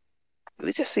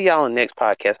we just see y'all on the next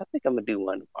podcast. I think I'm gonna do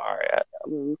one tomorrow.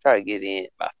 I'm gonna try to get in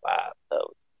by 5,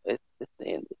 so it's the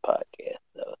end of the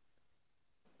podcast.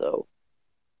 So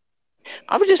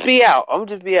I'm gonna just be out. I'll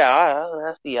see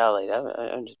y'all later.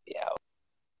 I'm just be out.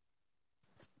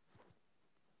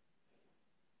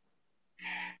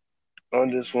 I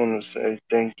just want to say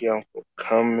thank y'all for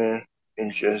coming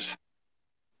and just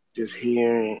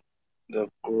hearing the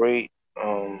great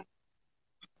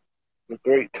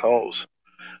talks.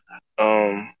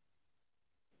 Um,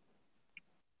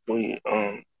 we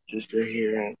just to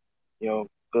hearing y'all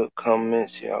good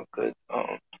comments, y'all good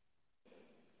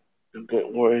the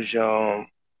good words y'all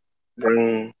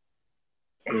bring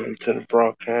to the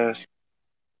broadcast.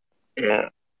 And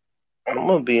I'm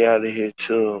gonna be out of here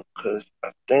too, cause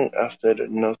I think I said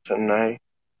enough tonight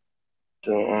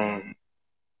to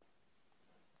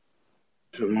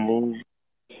move.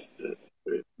 To,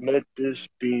 let this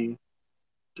be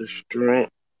the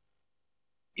strength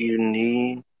you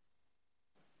need,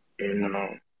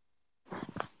 and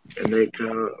let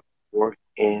God work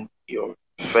in your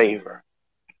favor.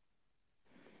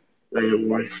 Let it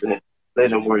work.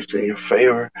 Let it work in your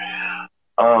favor.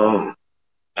 Um,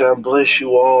 God bless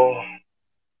you all.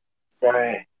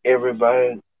 Right,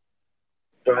 everybody.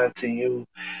 God to you,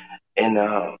 and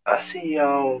I see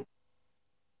y'all.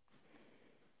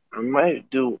 I might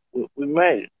do. We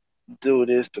might do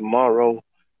this tomorrow.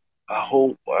 I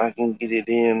hope I can get it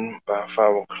in by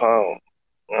 5 o'clock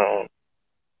um,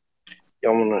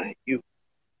 y'all wanna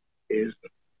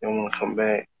come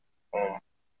back,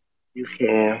 you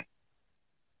can.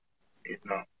 You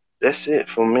know, that's it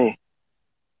for me.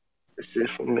 That's it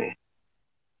for me.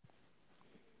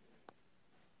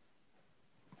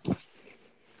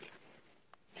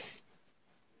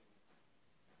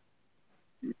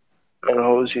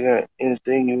 Hoes, you got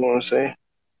anything you want to say?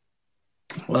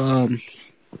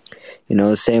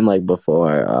 Same like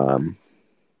before.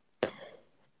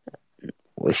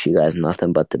 Wish you guys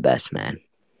nothing but the best, man.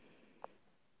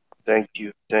 Thank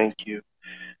you.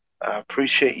 I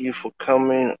appreciate you for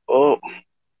coming up.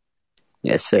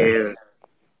 Yes, sir.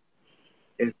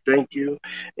 And thank you.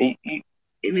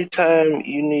 Anytime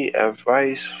you need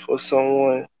advice for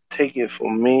someone, take it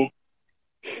from me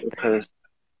because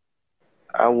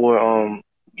I will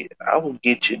I will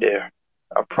get you there.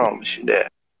 I promise you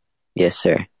that. Yes,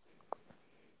 sir.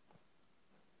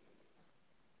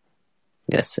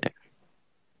 Yes, sir.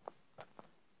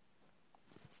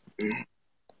 Mm.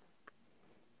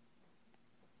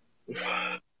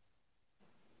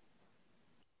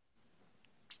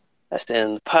 That's the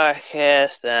end of the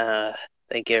podcast.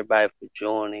 Thank everybody for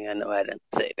joining. I know I didn't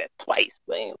say that twice,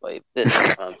 but anyway, this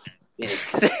time I'm being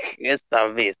serious.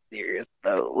 I'm being serious.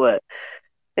 So what?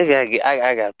 I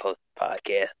gotta post the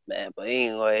podcast, man. But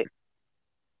anyway,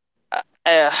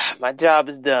 my job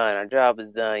is done. Our job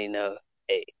is done.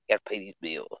 Hey, gotta pay these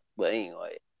bills. But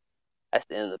anyway, that's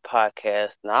the end of the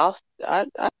podcast. And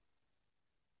I